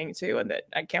planning to, and that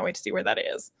I can't wait to see where that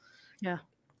is. Yeah.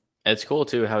 It's cool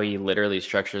too how he literally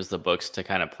structures the books to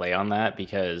kind of play on that,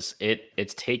 because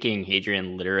it's taking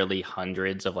Hadrian literally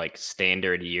hundreds of like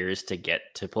standard years to get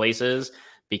to places,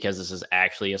 because this is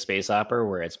actually a space opera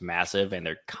where it's massive and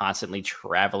they're constantly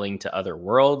traveling to other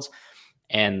worlds.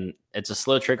 And it's a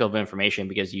slow trickle of information,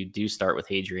 because you do start with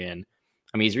Hadrian.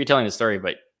 I mean, he's retelling the story,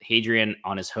 but Hadrian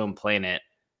on his home planet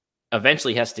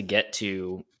eventually has to get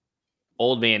to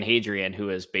Old Man Hadrian, who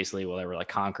is basically whatever, like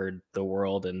conquered the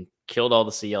world and killed all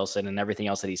the Sea Elson and everything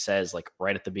else that he says, like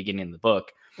right at the beginning of the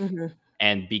book. Mm-hmm.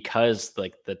 And because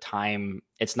like the time,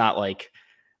 it's not like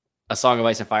A Song of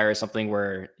Ice and Fire is something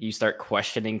where you start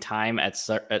questioning time at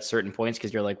certain points,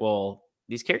 because you're like, well,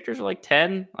 these characters are like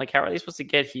 10, like how are they supposed to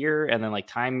get here? And then like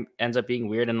time ends up being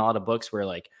weird in a lot of books where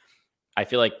like I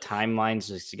feel like timelines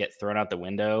just get thrown out the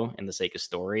window in the sake of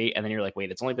story. And then you're like,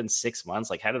 wait, it's only been 6 months.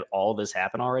 Like, how did all this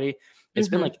happen already? It's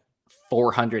been like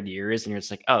 400 years. And you're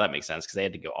just like, oh, that makes sense. Because they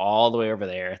had to go all the way over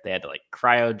there. They had to like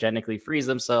cryogenically freeze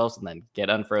themselves and then get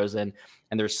unfrozen.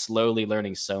 And they're slowly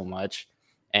learning so much.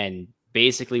 And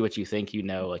basically what you think you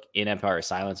know, like in Empire of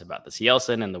Silence about the Sea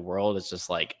Elson and the world is just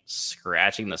like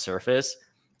scratching the surface.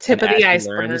 Tip And of the as he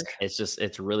iceberg. learns,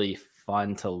 it's really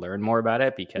fun to learn more about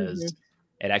it, because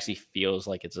it actually feels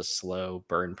like it's a slow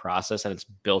burn process and it's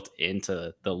built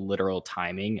into the literal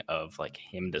timing of like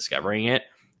him discovering it.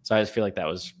 So I just feel like that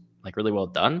was like really well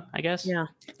done, I guess. Yeah.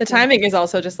 The timing is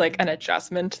also just like an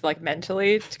adjustment, like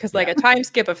mentally, because like a time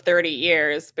skip of 30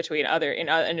 years between in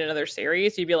another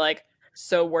series, you'd be like,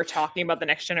 so we're talking about the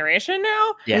next generation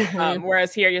now? Yeah.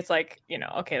 Whereas here it's like, you know,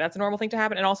 okay, that's a normal thing to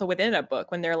happen. And also within a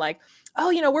book, when they're like, oh,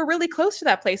 you know, we're really close to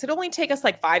that place. It'll only take us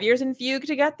like 5 years in Fugue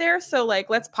to get there. So like,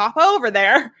 let's pop over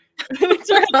there. It's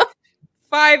like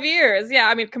 5 years. Yeah.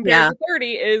 I mean, compared to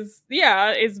 30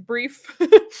 is brief.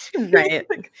 Right.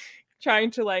 Like,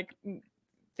 trying to like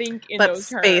think in but those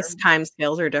space terms. time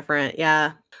scales are different.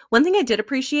 Yeah. One thing I did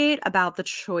appreciate about the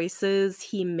choices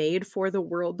he made for the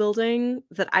world building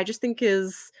that I just think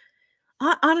is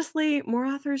honestly, more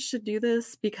authors should do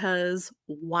this, because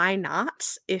why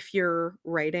not if you're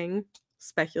writing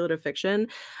speculative fiction?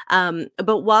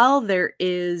 But while there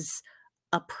is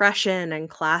oppression and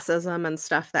classism and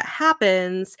stuff that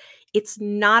happens, it's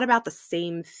not about the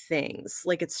same things.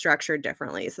 Like, it's structured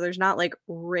differently. So there's not like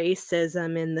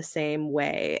racism in the same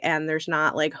way. And there's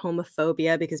not like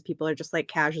homophobia because people are just like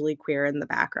casually queer in the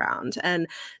background. And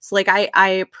so like I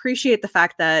appreciate the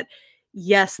fact that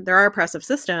yes, there are oppressive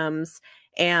systems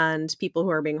and people who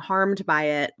are being harmed by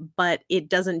it, but it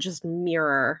doesn't just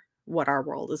mirror what our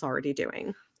world is already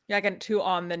doing. Yeah, again, too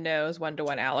on the nose,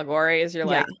 one-to-one allegories. You're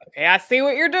like, okay, I see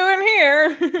what you're doing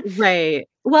here. Right.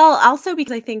 Well, also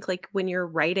because I think like when you're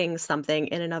writing something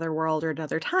in another world or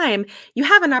another time, you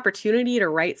have an opportunity to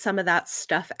write some of that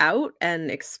stuff out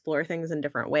and explore things in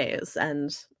different ways.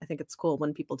 And I think it's cool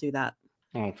when people do that.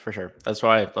 Oh, for sure. That's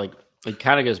why like it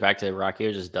kind of goes back to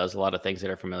Rockio just does a lot of things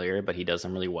that are familiar, but he does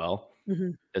them really well.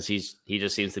 Because he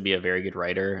just seems to be a very good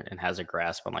writer and has a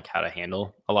grasp on like how to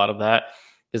handle a lot of that.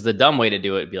 Because the dumb way to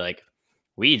do it would be like,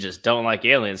 we just don't like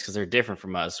aliens because they're different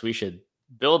from us. We should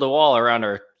build a wall around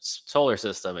our solar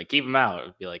system and keep them out. It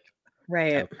would be like,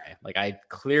 right. Okay. Like, I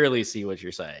clearly see what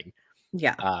you're saying.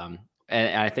 Yeah.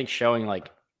 And I think showing like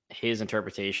his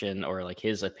interpretation or like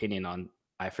his opinion on,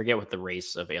 I forget what the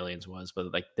race of aliens was,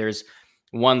 but like there's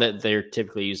one that they're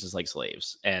typically used as like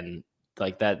slaves. And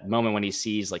like that moment when he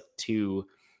sees like two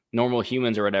normal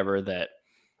humans or whatever that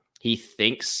he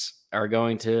thinks are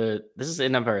going to, this is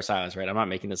in Empire of Silence, right? I'm not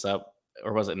making this up.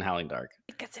 Or was it in Howling Dark?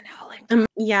 I think it's in Howling Dark.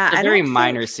 Yeah. It's a very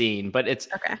minor scene, but it's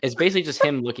okay. It's basically just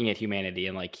him looking at humanity,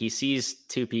 and like he sees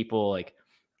two people like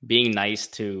being nice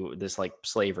to this like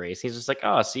slave race. He's just like,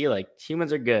 oh, see, like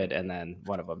humans are good. And then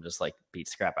one of them just like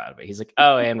beats the crap out of it. He's like,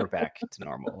 oh, and we're back to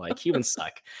normal. Like humans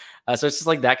suck. So it's just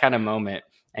like that kind of moment.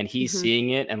 And he's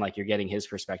seeing it, and like you're getting his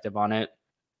perspective on it.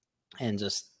 And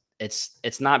just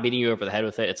it's not beating you over the head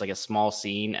with it. It's like a small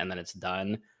scene and then it's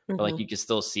done. But like you can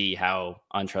still see how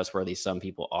untrustworthy some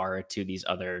people are to these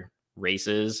other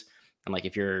races. And like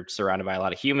if you're surrounded by a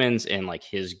lot of humans in like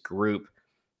his group,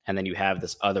 and then you have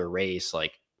this other race,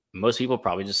 like most people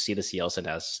probably just see the Sea Elson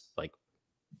as like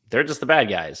they're just the bad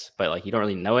guys, but like you don't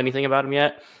really know anything about them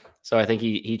yet. So I think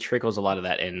he trickles a lot of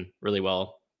that in really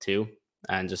well too,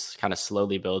 and just kind of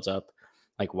slowly builds up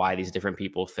like why these different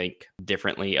people think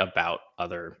differently about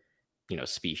other, you know,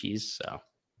 species. So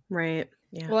right.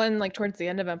 Yeah. Well, and like towards the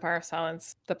end of Empire of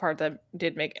Silence, the part that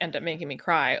did end up making me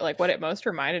cry, like what it most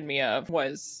reminded me of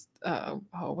was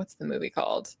what's the movie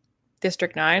called?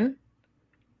 District 9.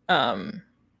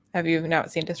 Have you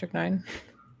not seen District 9?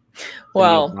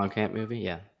 Well, Blomkamp movie,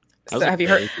 yeah. So have you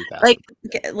heard? Like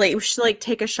we should like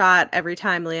take a shot every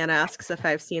time Leanna asks if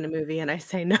I've seen a movie, and I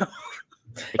say no.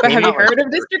 But have you heard of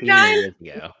District 9?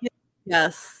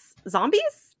 Yes.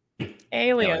 Zombies?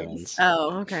 Aliens.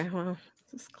 Oh, okay. Well,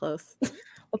 it's close. Well,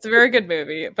 it's a very good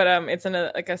movie, but it's in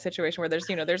a situation where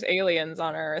there's aliens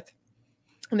on Earth,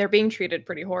 and they're being treated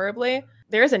pretty horribly.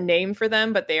 There's a name for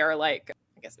them, but they are like,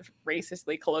 I guess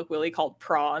racistly, colloquially called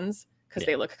prawns, because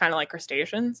they look kind of like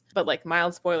crustaceans. But like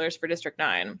mild spoilers for District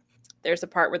 9. There's a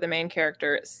part where the main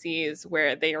character sees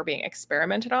where they are being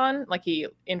experimented on. Like he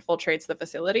infiltrates the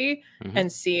facility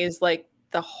and sees like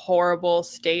the horrible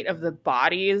state of the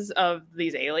bodies of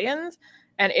these aliens.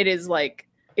 And it is like,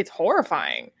 it's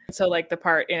horrifying. So like the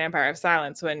part in Empire of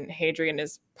Silence when Hadrian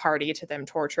is party to them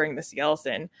torturing the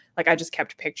Cielsen, like I just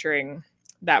kept picturing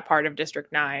that part of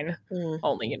District 9,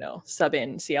 only, you know, sub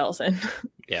in Cielsen.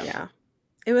 Yeah.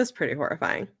 It was pretty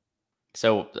horrifying.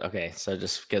 So, okay. So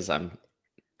just because I'm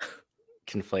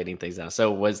conflating things now.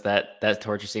 So was that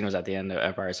torture scene was at the end of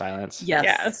Empire of Silence?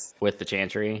 Yes. With the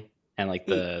Chantry and like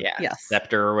the Yes.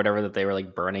 scepter or whatever that they were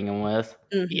like burning him with?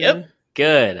 Yep.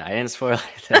 Good. I didn't spoil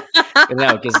it. But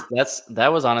no, because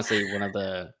that was honestly one of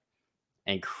the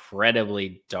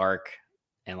incredibly dark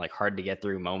and like hard to get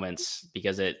through moments,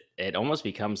 because it almost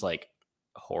becomes like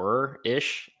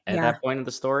horror-ish at that point of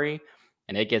the story.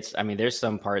 And it gets, I mean, there's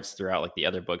some parts throughout like the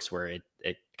other books where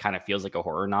it kind of feels like a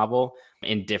horror novel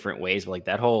in different ways, but like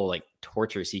that whole like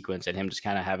torture sequence and him just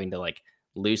kind of having to like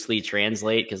loosely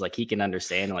translate because like he can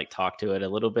understand and like talk to it a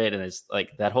little bit, and it's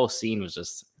like that whole scene was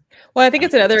just. Well, I think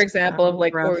it's another example of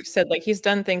like where we've said like he's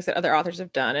done things that other authors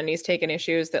have done, and he's taken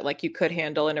issues that like you could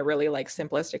handle in a really like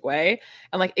simplistic way.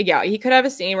 And like, yeah, he could have a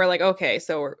scene where like, okay,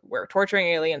 so we're torturing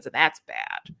aliens and that's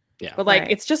bad. Yeah. But like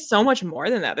it's just so much more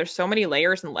than that. There's so many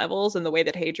layers and levels, and the way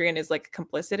that Hadrian is like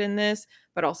complicit in this,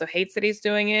 but also hates that he's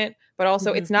doing it. But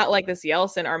also it's not like the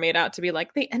Cielsen are made out to be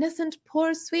like the innocent,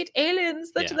 poor, sweet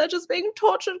aliens that they're just being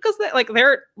tortured because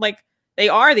they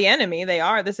are the enemy.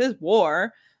 This is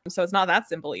war. So it's not that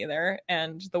simple either.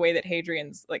 And the way that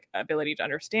Hadrian's like ability to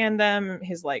understand them,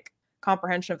 his like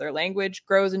comprehension of their language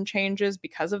grows and changes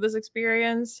because of this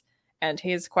experience. And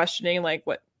his questioning like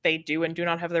what they do and do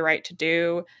not have the right to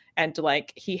do. And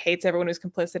like he hates everyone who's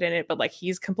complicit in it, but like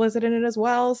he's complicit in it as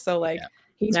well. So like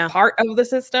he's part of the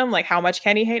system. Like how much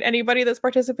can he hate anybody that's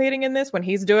participating in this when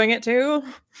he's doing it too?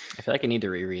 I feel like I need to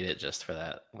reread it just for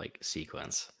that like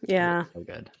sequence. Yeah. So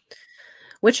good.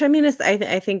 Which I mean is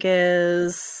I think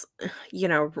is, you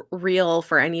know, real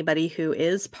for anybody who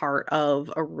is part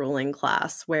of a ruling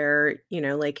class where, you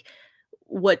know, like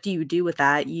what do you do with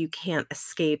that? You can't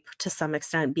escape to some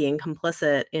extent being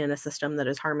complicit in a system that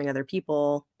is harming other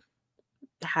people.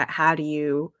 How do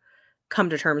you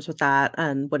come to terms with that,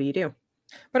 and what do you do?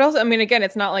 But also, I mean, again,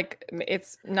 it's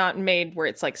not made where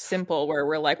it's like simple, where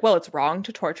we're like, well, it's wrong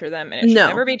to torture them and it should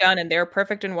never be done, and they're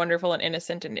perfect and wonderful and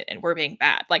innocent and we're being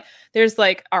bad. Like there's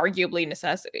like arguably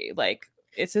necessity. Like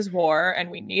this is war and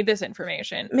we need this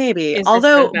information. Maybe.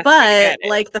 Although, but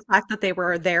like the fact that they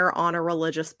were there on a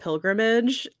religious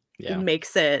pilgrimage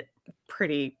makes it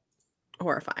pretty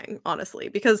horrifying, honestly,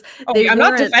 because I'm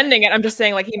not defending it. I'm just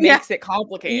saying like he makes it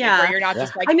complicated where you're not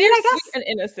just like, I mean, I guess and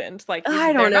innocent. Like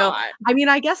I don't know. I mean,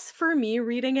 I guess for me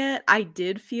reading it, I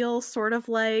did feel sort of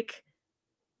like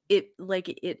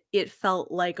it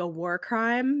felt like a war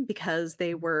crime because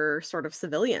they were sort of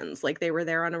civilians. Like they were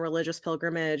there on a religious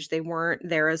pilgrimage. They weren't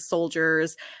there as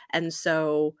soldiers. And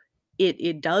so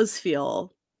it does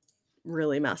feel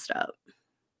really messed up.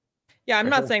 Yeah, I'm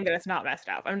not saying that it's not messed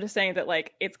up. I'm just saying that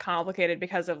like it's complicated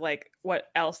because of like what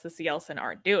else the Cielsen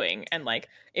are doing. And like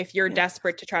if you're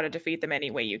desperate to try to defeat them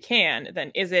any way you can,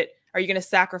 then are you going to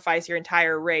sacrifice your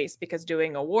entire race because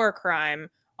doing a war crime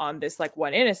on this like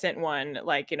one innocent one?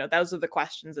 Like, you know, those are the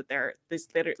questions that this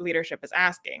leadership is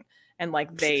asking. And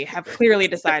like they have clearly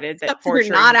decided that you're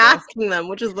not asking them,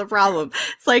 which is the problem.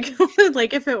 It's like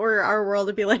like if it were our world,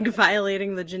 it'd be like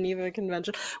violating the Geneva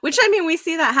Convention, which I mean we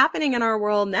see that happening in our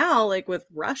world now, like with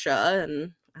Russia,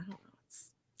 and I don't know,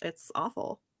 it's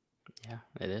awful. Yeah,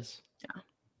 it is. Yeah.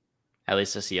 At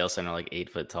least the Cielsen are like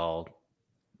 8 foot tall,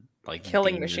 like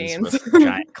killing machines with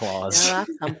giant claws. Yeah,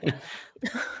 that's something.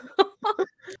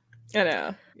 I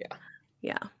know.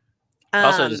 Yeah.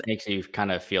 Also just makes you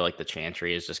kind of feel like the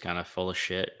Chantry is just kind of full of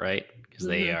shit, right? Because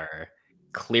they are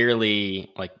clearly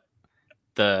like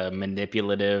the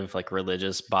manipulative, like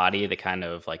religious body that kind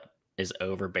of like is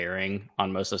overbearing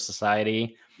on most of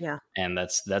society. Yeah. And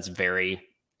that's very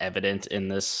evident in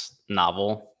this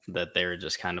novel that they're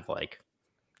just kind of like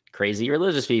crazy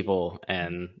religious people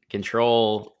and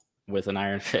control with an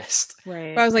iron fist.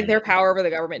 Right. But I was like their power over the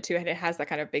government too, and it has that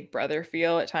kind of Big Brother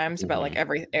feel at times about like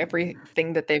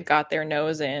everything that they've got their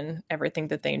nose in, everything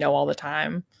that they know all the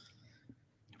time.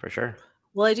 For sure.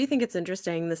 Well, I do think it's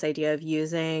interesting, this idea of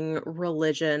using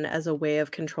religion as a way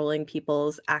of controlling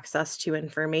people's access to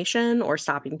information or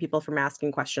stopping people from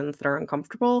asking questions that are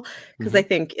uncomfortable. Because I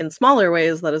think in smaller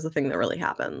ways, that is a thing that really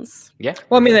happens. Yeah.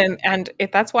 Well, I mean,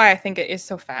 that's why I think it is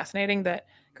so fascinating that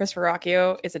Christopher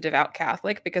Ruocchio is a devout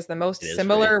Catholic, because the most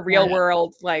similar real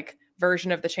world like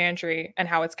version of the Chantry and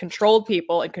how it's controlled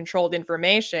people and controlled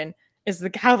information is the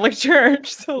Catholic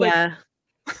Church. So like, Yeah.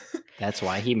 That's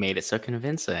why he made it so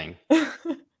convincing.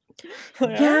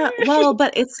 Yeah, well,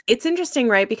 but it's interesting,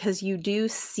 right? Because you do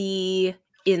see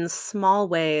in small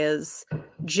ways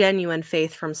genuine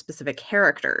faith from specific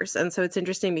characters. And so it's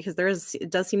interesting because it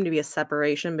does seem to be a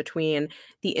separation between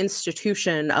the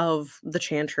institution of the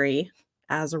Chantry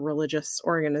as a religious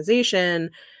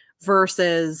organization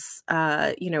versus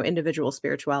individual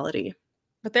spirituality.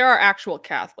 But there are actual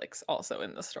Catholics also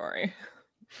in the story.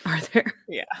 Are there?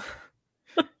 Yeah.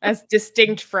 As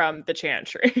distinct from the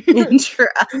Chantry.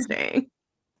 Interesting.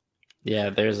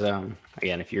 Yeah, there's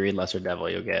again, if you read Lesser Devil,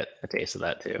 you'll get a taste of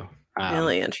that too.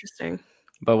 Really interesting.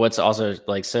 But what's also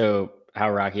like, so how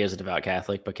Rocky is a devout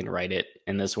Catholic but can write it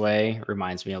in this way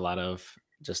reminds me a lot of,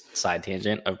 just side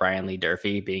tangent, of Brian Lee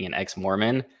Durfee being an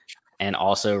ex-Mormon and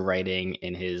also writing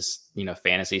in his,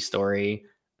 fantasy story,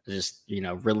 just,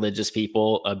 religious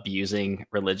people abusing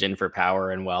religion for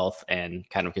power and wealth and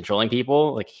kind of controlling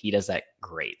people. Like, he does that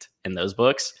great in those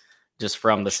books, just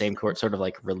from the same sort of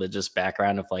like religious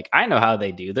background of like, I know how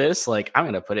they do this. Like, I'm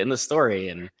going to put it in the story.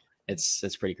 And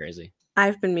it's pretty crazy.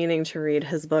 I've been meaning to read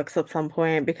his books at some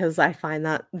point because I find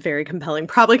that very compelling,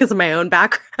 probably because of my own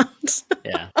background.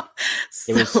 Yeah.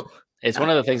 So, It's one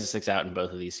of the things that sticks out in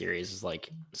both of these series is like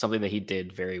something that he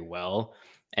did very well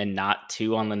and not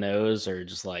too on the nose or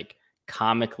just like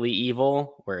comically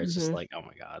evil, where it's just like, oh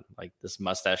my God, like this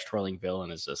mustache twirling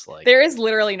villain is just like, there is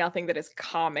literally nothing that is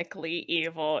comically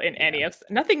evil in any of,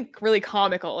 nothing really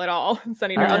comical at all in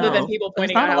Sun Eater, other than people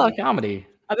there's pointing not out a lot of comedy.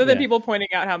 Other than people pointing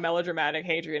out how melodramatic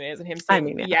Hadrian is and him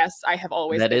saying, yes, I have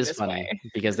always that been is this funny way.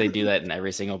 Because they do that in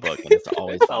every single book and it's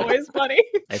always It's funny. always funny.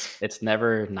 It's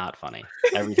never not funny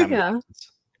every time it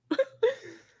happens.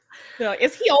 Like,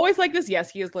 is he always like this? Yes,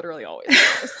 he is literally always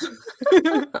like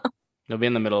this. They'll be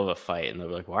in the middle of a fight and they'll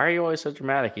be like, why are you always so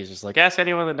dramatic? He's just like, ask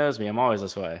anyone that knows me. I'm always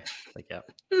this way. Like, yeah.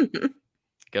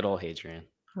 Good old Hadrian.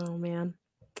 Oh, man.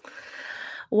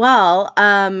 Well,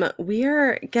 we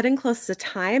are getting close to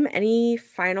time. Any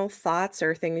final thoughts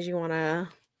or things you want to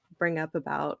bring up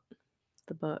about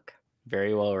the book?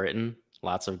 Very well written.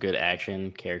 Lots of good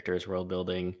action, characters, world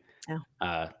building.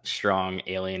 Strong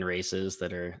alien races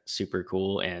that are super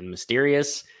cool and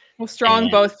mysterious. Well, strong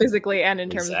both physically and in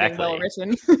terms of being well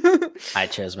written. I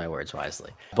chose my words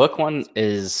wisely. Book one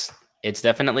it's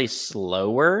definitely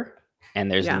slower and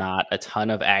there's not a ton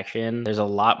of action. There's a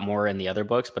lot more in the other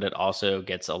books, but it also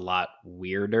gets a lot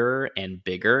weirder and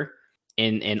bigger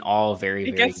in all very,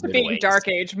 it very gets to good being ways. Dark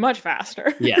Age much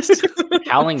faster. Yes.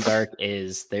 Howling Dark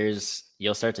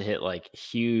you'll start to hit like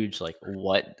huge, like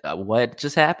what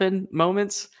just happened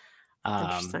moments,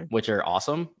 which are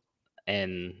awesome.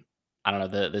 And I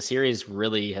don't know, the series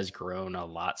really has grown a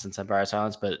lot since Empire of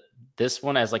Silence, but this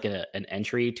one as like an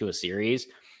entry to a series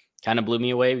kind of blew me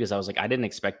away because I was like, I didn't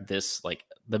expect this, like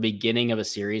the beginning of a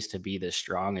series to be this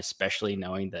strong, especially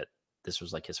knowing that this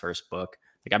was like his first book.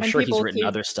 Like, I'm sure he's written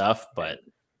other stuff, but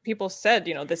people said,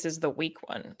 this is the weak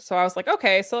one. So I was like,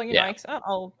 okay, so,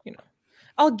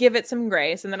 I'll give it some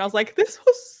grace. And then I was like, this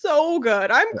was so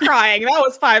good. I'm crying. That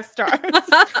was 5 stars.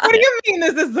 What do you mean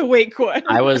this is the weak one?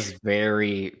 I was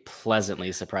very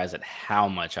pleasantly surprised at how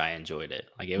much I enjoyed it.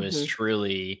 Like, it was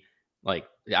truly like,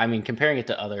 I mean, comparing it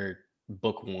to other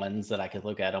book ones that I could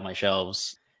look at on my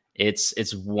shelves,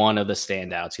 it's one of the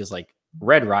standouts because like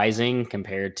Red Rising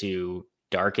compared to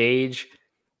Dark Age,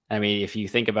 I mean, if you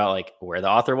think about like where the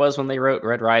author was when they wrote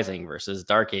Red Rising versus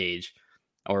Dark Age,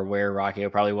 or where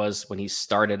Rockio probably was when he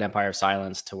started Empire of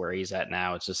Silence to where he's at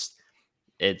now,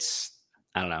 it's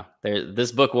I don't know.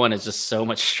 This book one is just so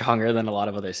much stronger than a lot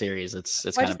of other series. It's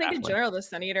I just think in general, the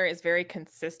Sun Eater is very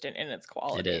consistent in its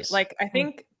quality. It is. Like, I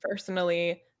think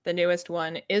personally, the newest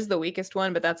one is the weakest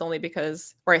one, but that's only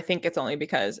because, or I think it's only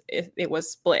because it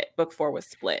was split. Book 4 was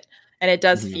split. And it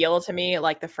does feel to me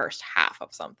like the first half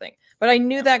of something. But I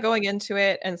knew that going into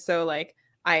it. And so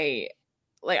I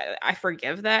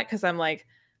forgive that because I'm like,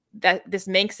 that this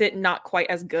makes it not quite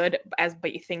as good as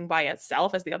a thing by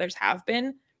itself as the others have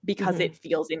been because it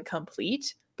feels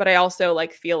incomplete. But I also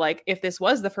feel like if this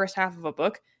was the first half of a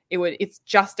book, it's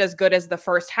just as good as the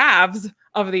first halves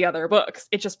of the other books.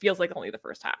 It just feels like only the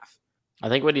first half. I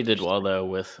think what he did well though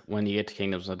with when you get to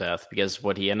Kingdoms of Death, because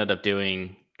what he ended up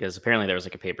doing, because apparently there was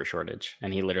like a paper shortage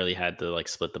and he literally had to like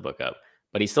split the book up,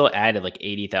 but he still added like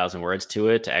 80,000 words to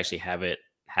it to actually have it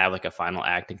have like a final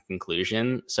act and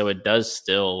conclusion. So it does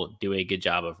still do a good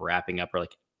job of wrapping up or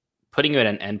like putting you at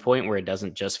an endpoint where it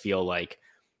doesn't just feel like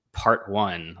part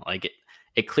one. Like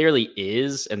it clearly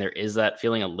is, and there is that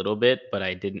feeling a little bit, but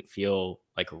I didn't feel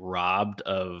like robbed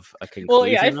of a conclusion. Well,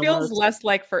 yeah, it feels almost. less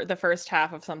like for the first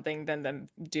half of something than the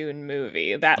Dune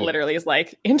movie. That Yeah. literally is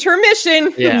like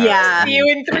intermission. Yeah. See you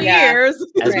in 3 Yeah. years.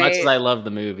 As much as Right. I love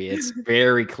the movie, it's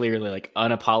very clearly like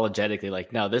unapologetically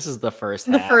like, no, this is the first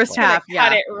The half. first like, half, Cut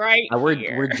yeah. it right we're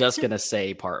here. just gonna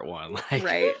say part one, like,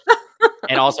 Right.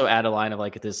 and also add a line of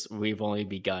like this, we've only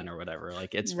begun or whatever.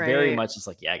 Like it's very Right. much just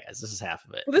like, yeah, guys, this is half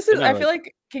of it. Well, this But is, no, I feel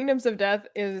like Kingdoms of Death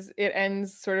it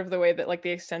ends sort of the way that like the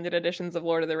extended editions of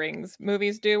Lord of the Rings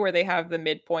movies do, where they have the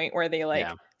midpoint where they like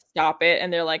Yeah. stop it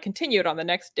and they're like continued on the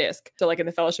next disc. So like in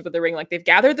the Fellowship of the Ring, like they've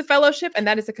gathered the Fellowship and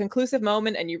that is a conclusive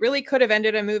moment, and you really could have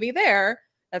ended a movie there.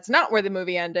 That's not where the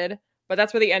movie ended, but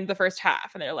that's where they end the first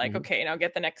half, and they're like, Mhm. okay, now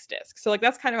get the next disc. So like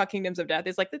that's kind of how Kingdoms of Death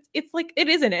is. Like it's like it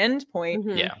is an end point,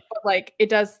 Mhm. yeah, but like it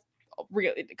does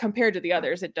really, compared to the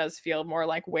others, it does feel more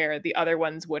like where the other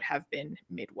ones would have been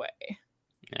midway.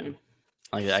 yeah.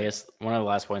 Like I guess one of the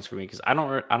last points for me, because I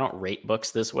don't rate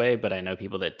books this way, but I know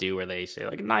people that do, where they say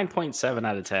like 9.7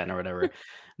 out of 10 or whatever.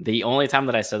 The only time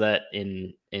that I said that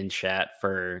in chat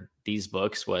for these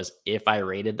books was if I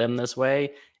rated them this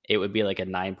way, it would be like a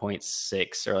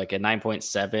 9.6 or like a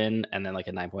 9.7 and then like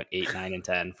a 9.8, 9, and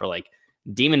 10 for like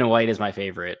Demon in White is my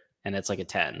favorite, and it's like a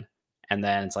 10. And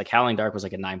then it's like Howling Dark was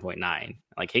like a 9.9.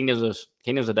 Like Kingdoms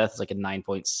of Death is like a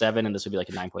 9.7, and this would be like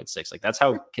a 9.6. Like that's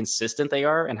how consistent they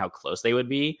are and how close they would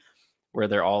be, where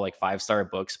they're all like 5-star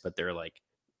books, but they're like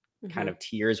kind of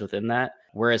tiers within that.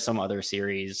 Whereas some other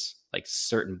series, like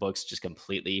certain books just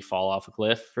completely fall off a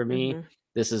cliff for me. Mhm.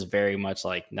 This is very much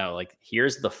like, no, like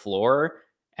here's the floor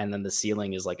and then the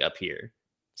ceiling is like up here.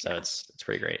 So Yeah. it's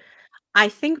pretty great. I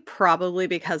think probably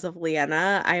because of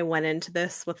Leanna, I went into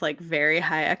this with like very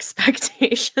high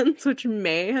expectations, which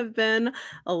may have been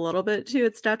a little bit to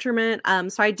its detriment.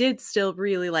 So I did still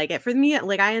really like it. For me,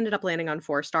 like I ended up landing on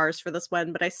 4 stars for this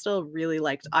one, but I still really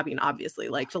liked, I mean, obviously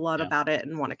liked a lot Yeah. about it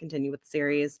and want to continue with the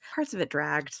series. Parts of it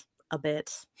dragged a bit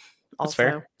That's also.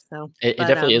 fair. So It but,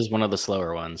 definitely is one of the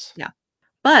slower ones. Yeah.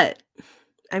 But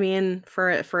I mean, for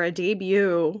a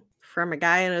debut from a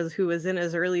guy who was in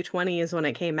his early 20s when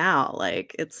it came out,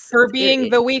 like For being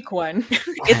the weak one.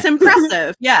 it's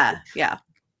impressive. Yeah. I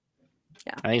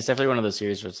think it's definitely one of those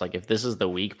series where it's like, if this is the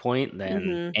weak point,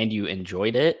 then and you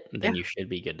enjoyed it, then Yeah. you should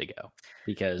be good to go,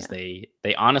 because they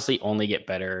honestly only get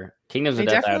better. Kingdoms They of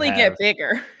Death definitely get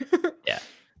bigger. Yeah,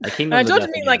 like I Kingdoms of don't Death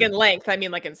mean again, like in length, I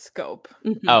mean like in scope.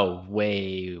 oh,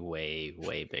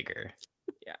 way bigger.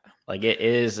 Yeah. Like it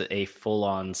is a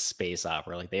full-on space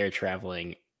opera. Like they are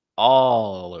traveling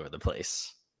all over the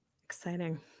place.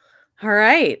 Exciting. All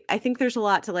right. I think there's a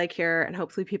lot to like here, and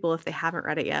hopefully people, if they haven't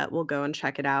read it yet, will go and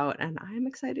check it out. And I'm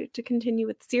excited to continue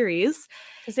with the series.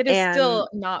 Because it is still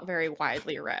not very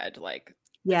widely read. Like,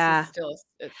 yeah, this is still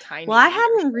a tiny. Well, I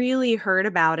hadn't really heard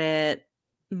about it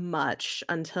much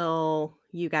until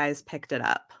you guys picked it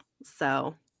up.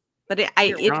 So, but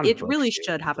it really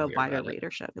should have a wider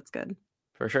readership. It's good.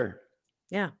 For sure.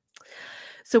 Yeah.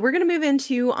 So we're going to move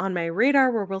into On My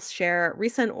Radar, where we'll share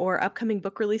recent or upcoming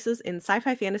book releases in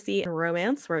sci-fi, fantasy, and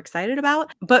romance we're excited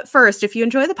about. But first, if you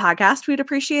enjoy the podcast, we'd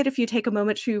appreciate if you take a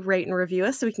moment to rate and review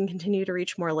us so we can continue to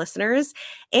reach more listeners.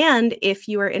 And if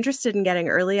you are interested in getting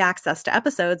early access to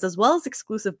episodes, as well as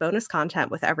exclusive bonus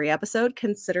content with every episode,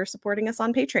 consider supporting us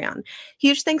on Patreon.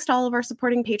 Huge thanks to all of our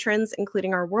supporting patrons,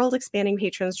 including our world-expanding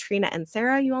patrons, Trina and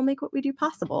Sarah. You all make what we do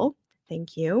possible.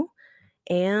 Thank you.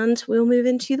 And we'll move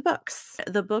into the books.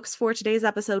 The books for today's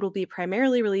episode will be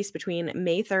primarily released between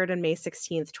May 3rd and May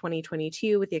 16th,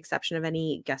 2022, with the exception of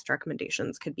any guest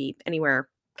recommendations. Could be anywhere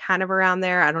kind of around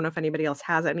there. I don't know if anybody else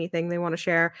has anything they want to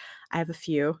share. I have a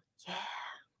few.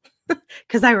 Yeah.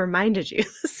 Because I reminded you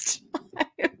this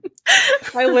time.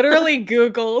 I literally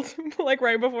Googled like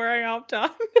right before I hopped on.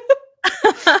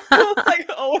 I was like,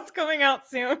 oh, what's coming out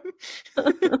soon?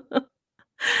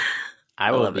 I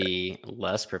will be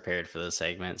less prepared for this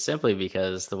segment simply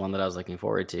because the one that I was looking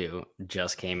forward to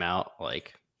just came out,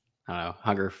 like, I don't know,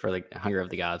 Hunger of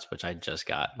the Gods, which I just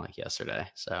got like yesterday.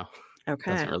 So it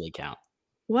doesn't really count.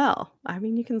 Well, I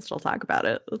mean, you can still talk about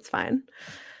it. That's fine.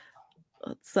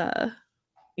 Let's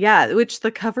yeah, which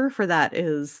the cover for that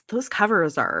is, those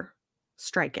covers are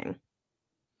striking.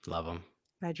 Love them.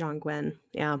 By John Gwynne.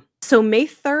 Yeah. So May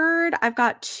 3rd, I've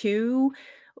got 2.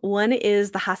 One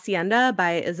is The Hacienda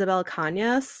by Isabel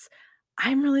Cañas.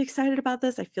 I'm really excited about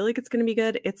this. I feel like it's going to be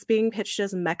good. It's being pitched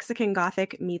as Mexican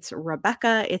Gothic meets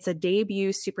Rebecca. It's a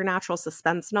debut supernatural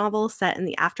suspense novel set in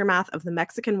the aftermath of the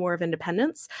Mexican War of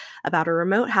Independence about a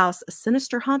remote house, a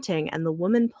sinister haunting, and the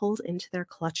woman pulled into their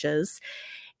clutches.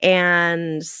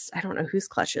 And I don't know whose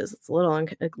clutch is. It's a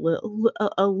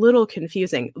little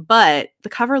confusing, but the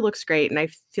cover looks great, and I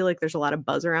feel like there's a lot of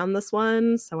buzz around this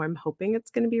one, so I'm hoping it's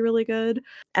going to be really good.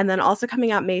 And then also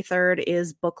coming out May 3rd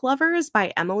is Book Lovers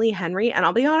by Emily Henry, and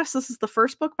I'll be honest, this is the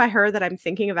first book by her that I'm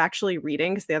thinking of actually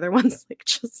reading, because the other ones like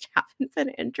just haven't been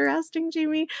interesting to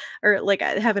me, or like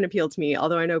haven't appealed to me,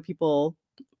 although I know people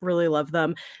really love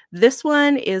them. This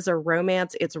one is a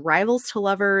romance. It's rivals to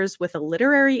lovers with a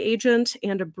literary agent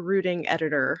and a brooding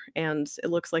editor, and it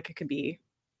looks like it could be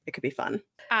fun.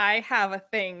 I have a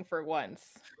thing for once.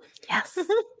 Yes.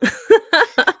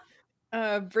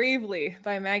 Bravely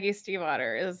by Maggie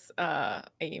Stiefvater is a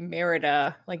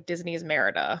Merida, like Disney's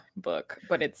Merida book,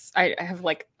 but I have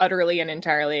like utterly and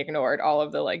entirely ignored all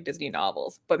of the like Disney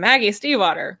novels. But Maggie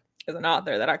Stiefvater is an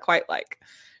author that I quite like.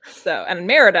 So, and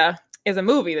Merida is a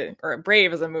movie or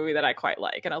Brave is a movie that I quite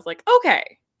like. And I was like,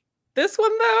 okay, this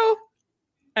one though,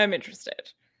 I'm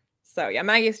interested. So yeah,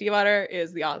 Maggie Stiefvater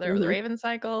is the author of The Raven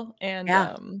Cycle and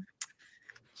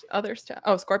other stuff.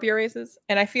 Oh, Scorpio Races.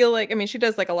 And I feel like, I mean, she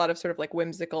does like a lot of sort of like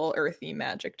whimsical, earthy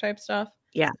magic type stuff.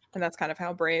 Yeah. And that's kind of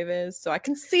how Brave is. So I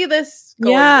can see this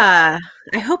going. Yeah.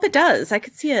 I hope it does. I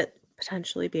could see it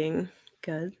potentially being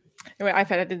good. Anyway, I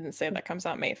didn't say that comes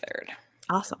out May 3rd.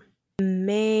 Awesome.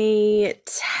 May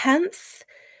 10th,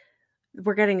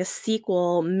 we're getting a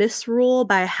sequel, Misrule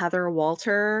by Heather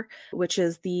Walter, which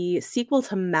is the sequel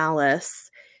to Malice.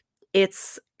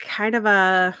 It's kind of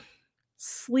a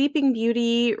Sleeping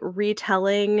Beauty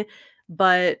retelling,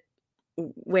 but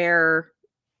where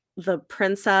the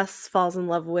princess falls in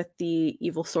love with the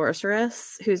evil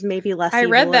sorceress, who's maybe less I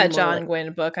evil read that and more John like...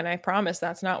 Gwynne book, and I promise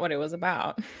that's not what it was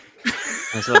about.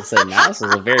 I was about to say, Malice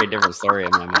is a very different story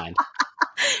in my mind.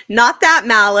 Not that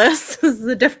Malice. This is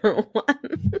a different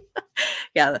one.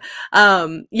 Yeah.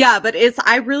 But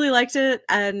I really liked it,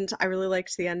 and I really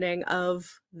liked the ending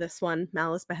of this one,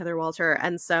 Malice by Heather Walter.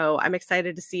 And so I'm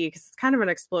excited to see, because it's kind of an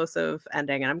explosive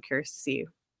ending, and I'm curious to see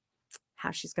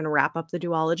how she's going to wrap up the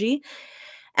duology.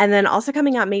 And then also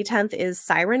coming out May 10th is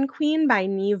Siren Queen by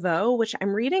Niveau, which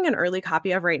I'm reading an early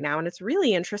copy of right now, and it's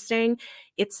really interesting.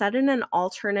 It's set in an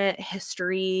alternate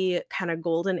history, kind of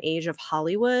golden age of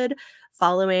Hollywood,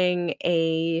 following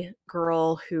a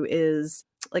girl who is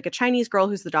like a Chinese girl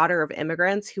who's the daughter of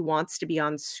immigrants who wants to be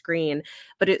on screen,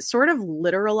 but it sort of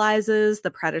literalizes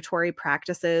the predatory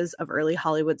practices of early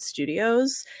Hollywood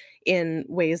studios in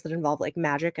ways that involve like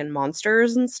magic and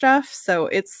monsters and stuff. So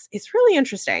it's really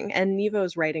interesting, and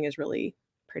Nivo's writing is really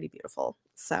pretty beautiful.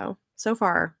 So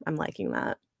far I'm liking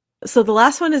that. So the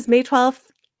last one is May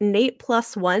 12th, Nate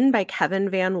Plus One by Kevin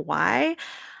Van Wy.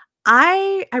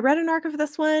 I read an arc of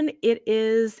this one. It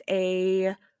is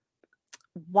a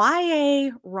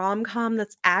YA rom-com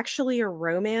that's actually a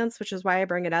romance, which is why I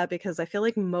bring it up, because I feel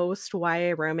like most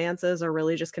YA romances are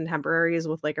really just contemporaries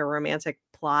with like a romantic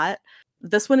plot.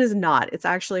 This one is not. It's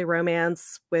actually a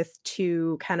romance with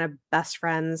two kind of best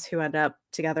friends who end up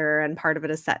together, and part of it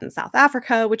is set in South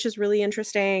Africa, which is really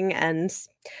interesting, and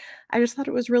I just thought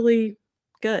it was really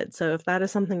good. So if that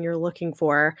is something you're looking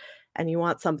for, and you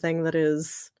want something that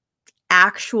is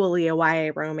actually a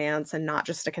YA romance and not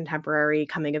just a contemporary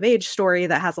coming of age story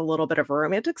that has a little bit of a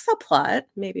romantic subplot,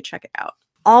 maybe check it out.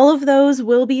 All of those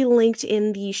will be linked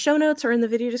in the show notes or in the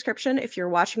video description if you're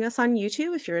watching us on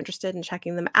YouTube, if you're interested in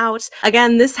checking them out.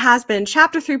 Again, this has been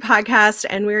Chapter 3 Podcast,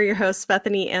 and we're your hosts,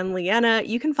 Bethany and Leanna.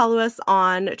 You can follow us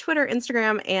on Twitter,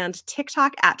 Instagram, and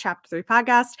TikTok at Chapter 3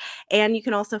 Podcast, and you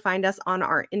can also find us on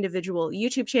our individual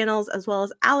YouTube channels, as well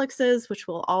as Alex's, which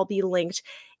will all be linked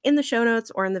in the show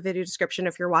notes or in the video description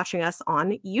if you're watching us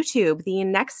on YouTube. The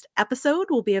next episode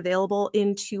will be available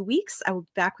in 2 weeks. I will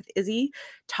be back with Izzy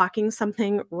talking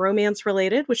something romance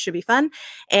related, which should be fun.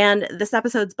 And this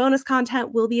episode's bonus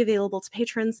content will be available to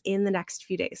patrons in the next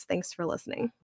few days. Thanks for listening.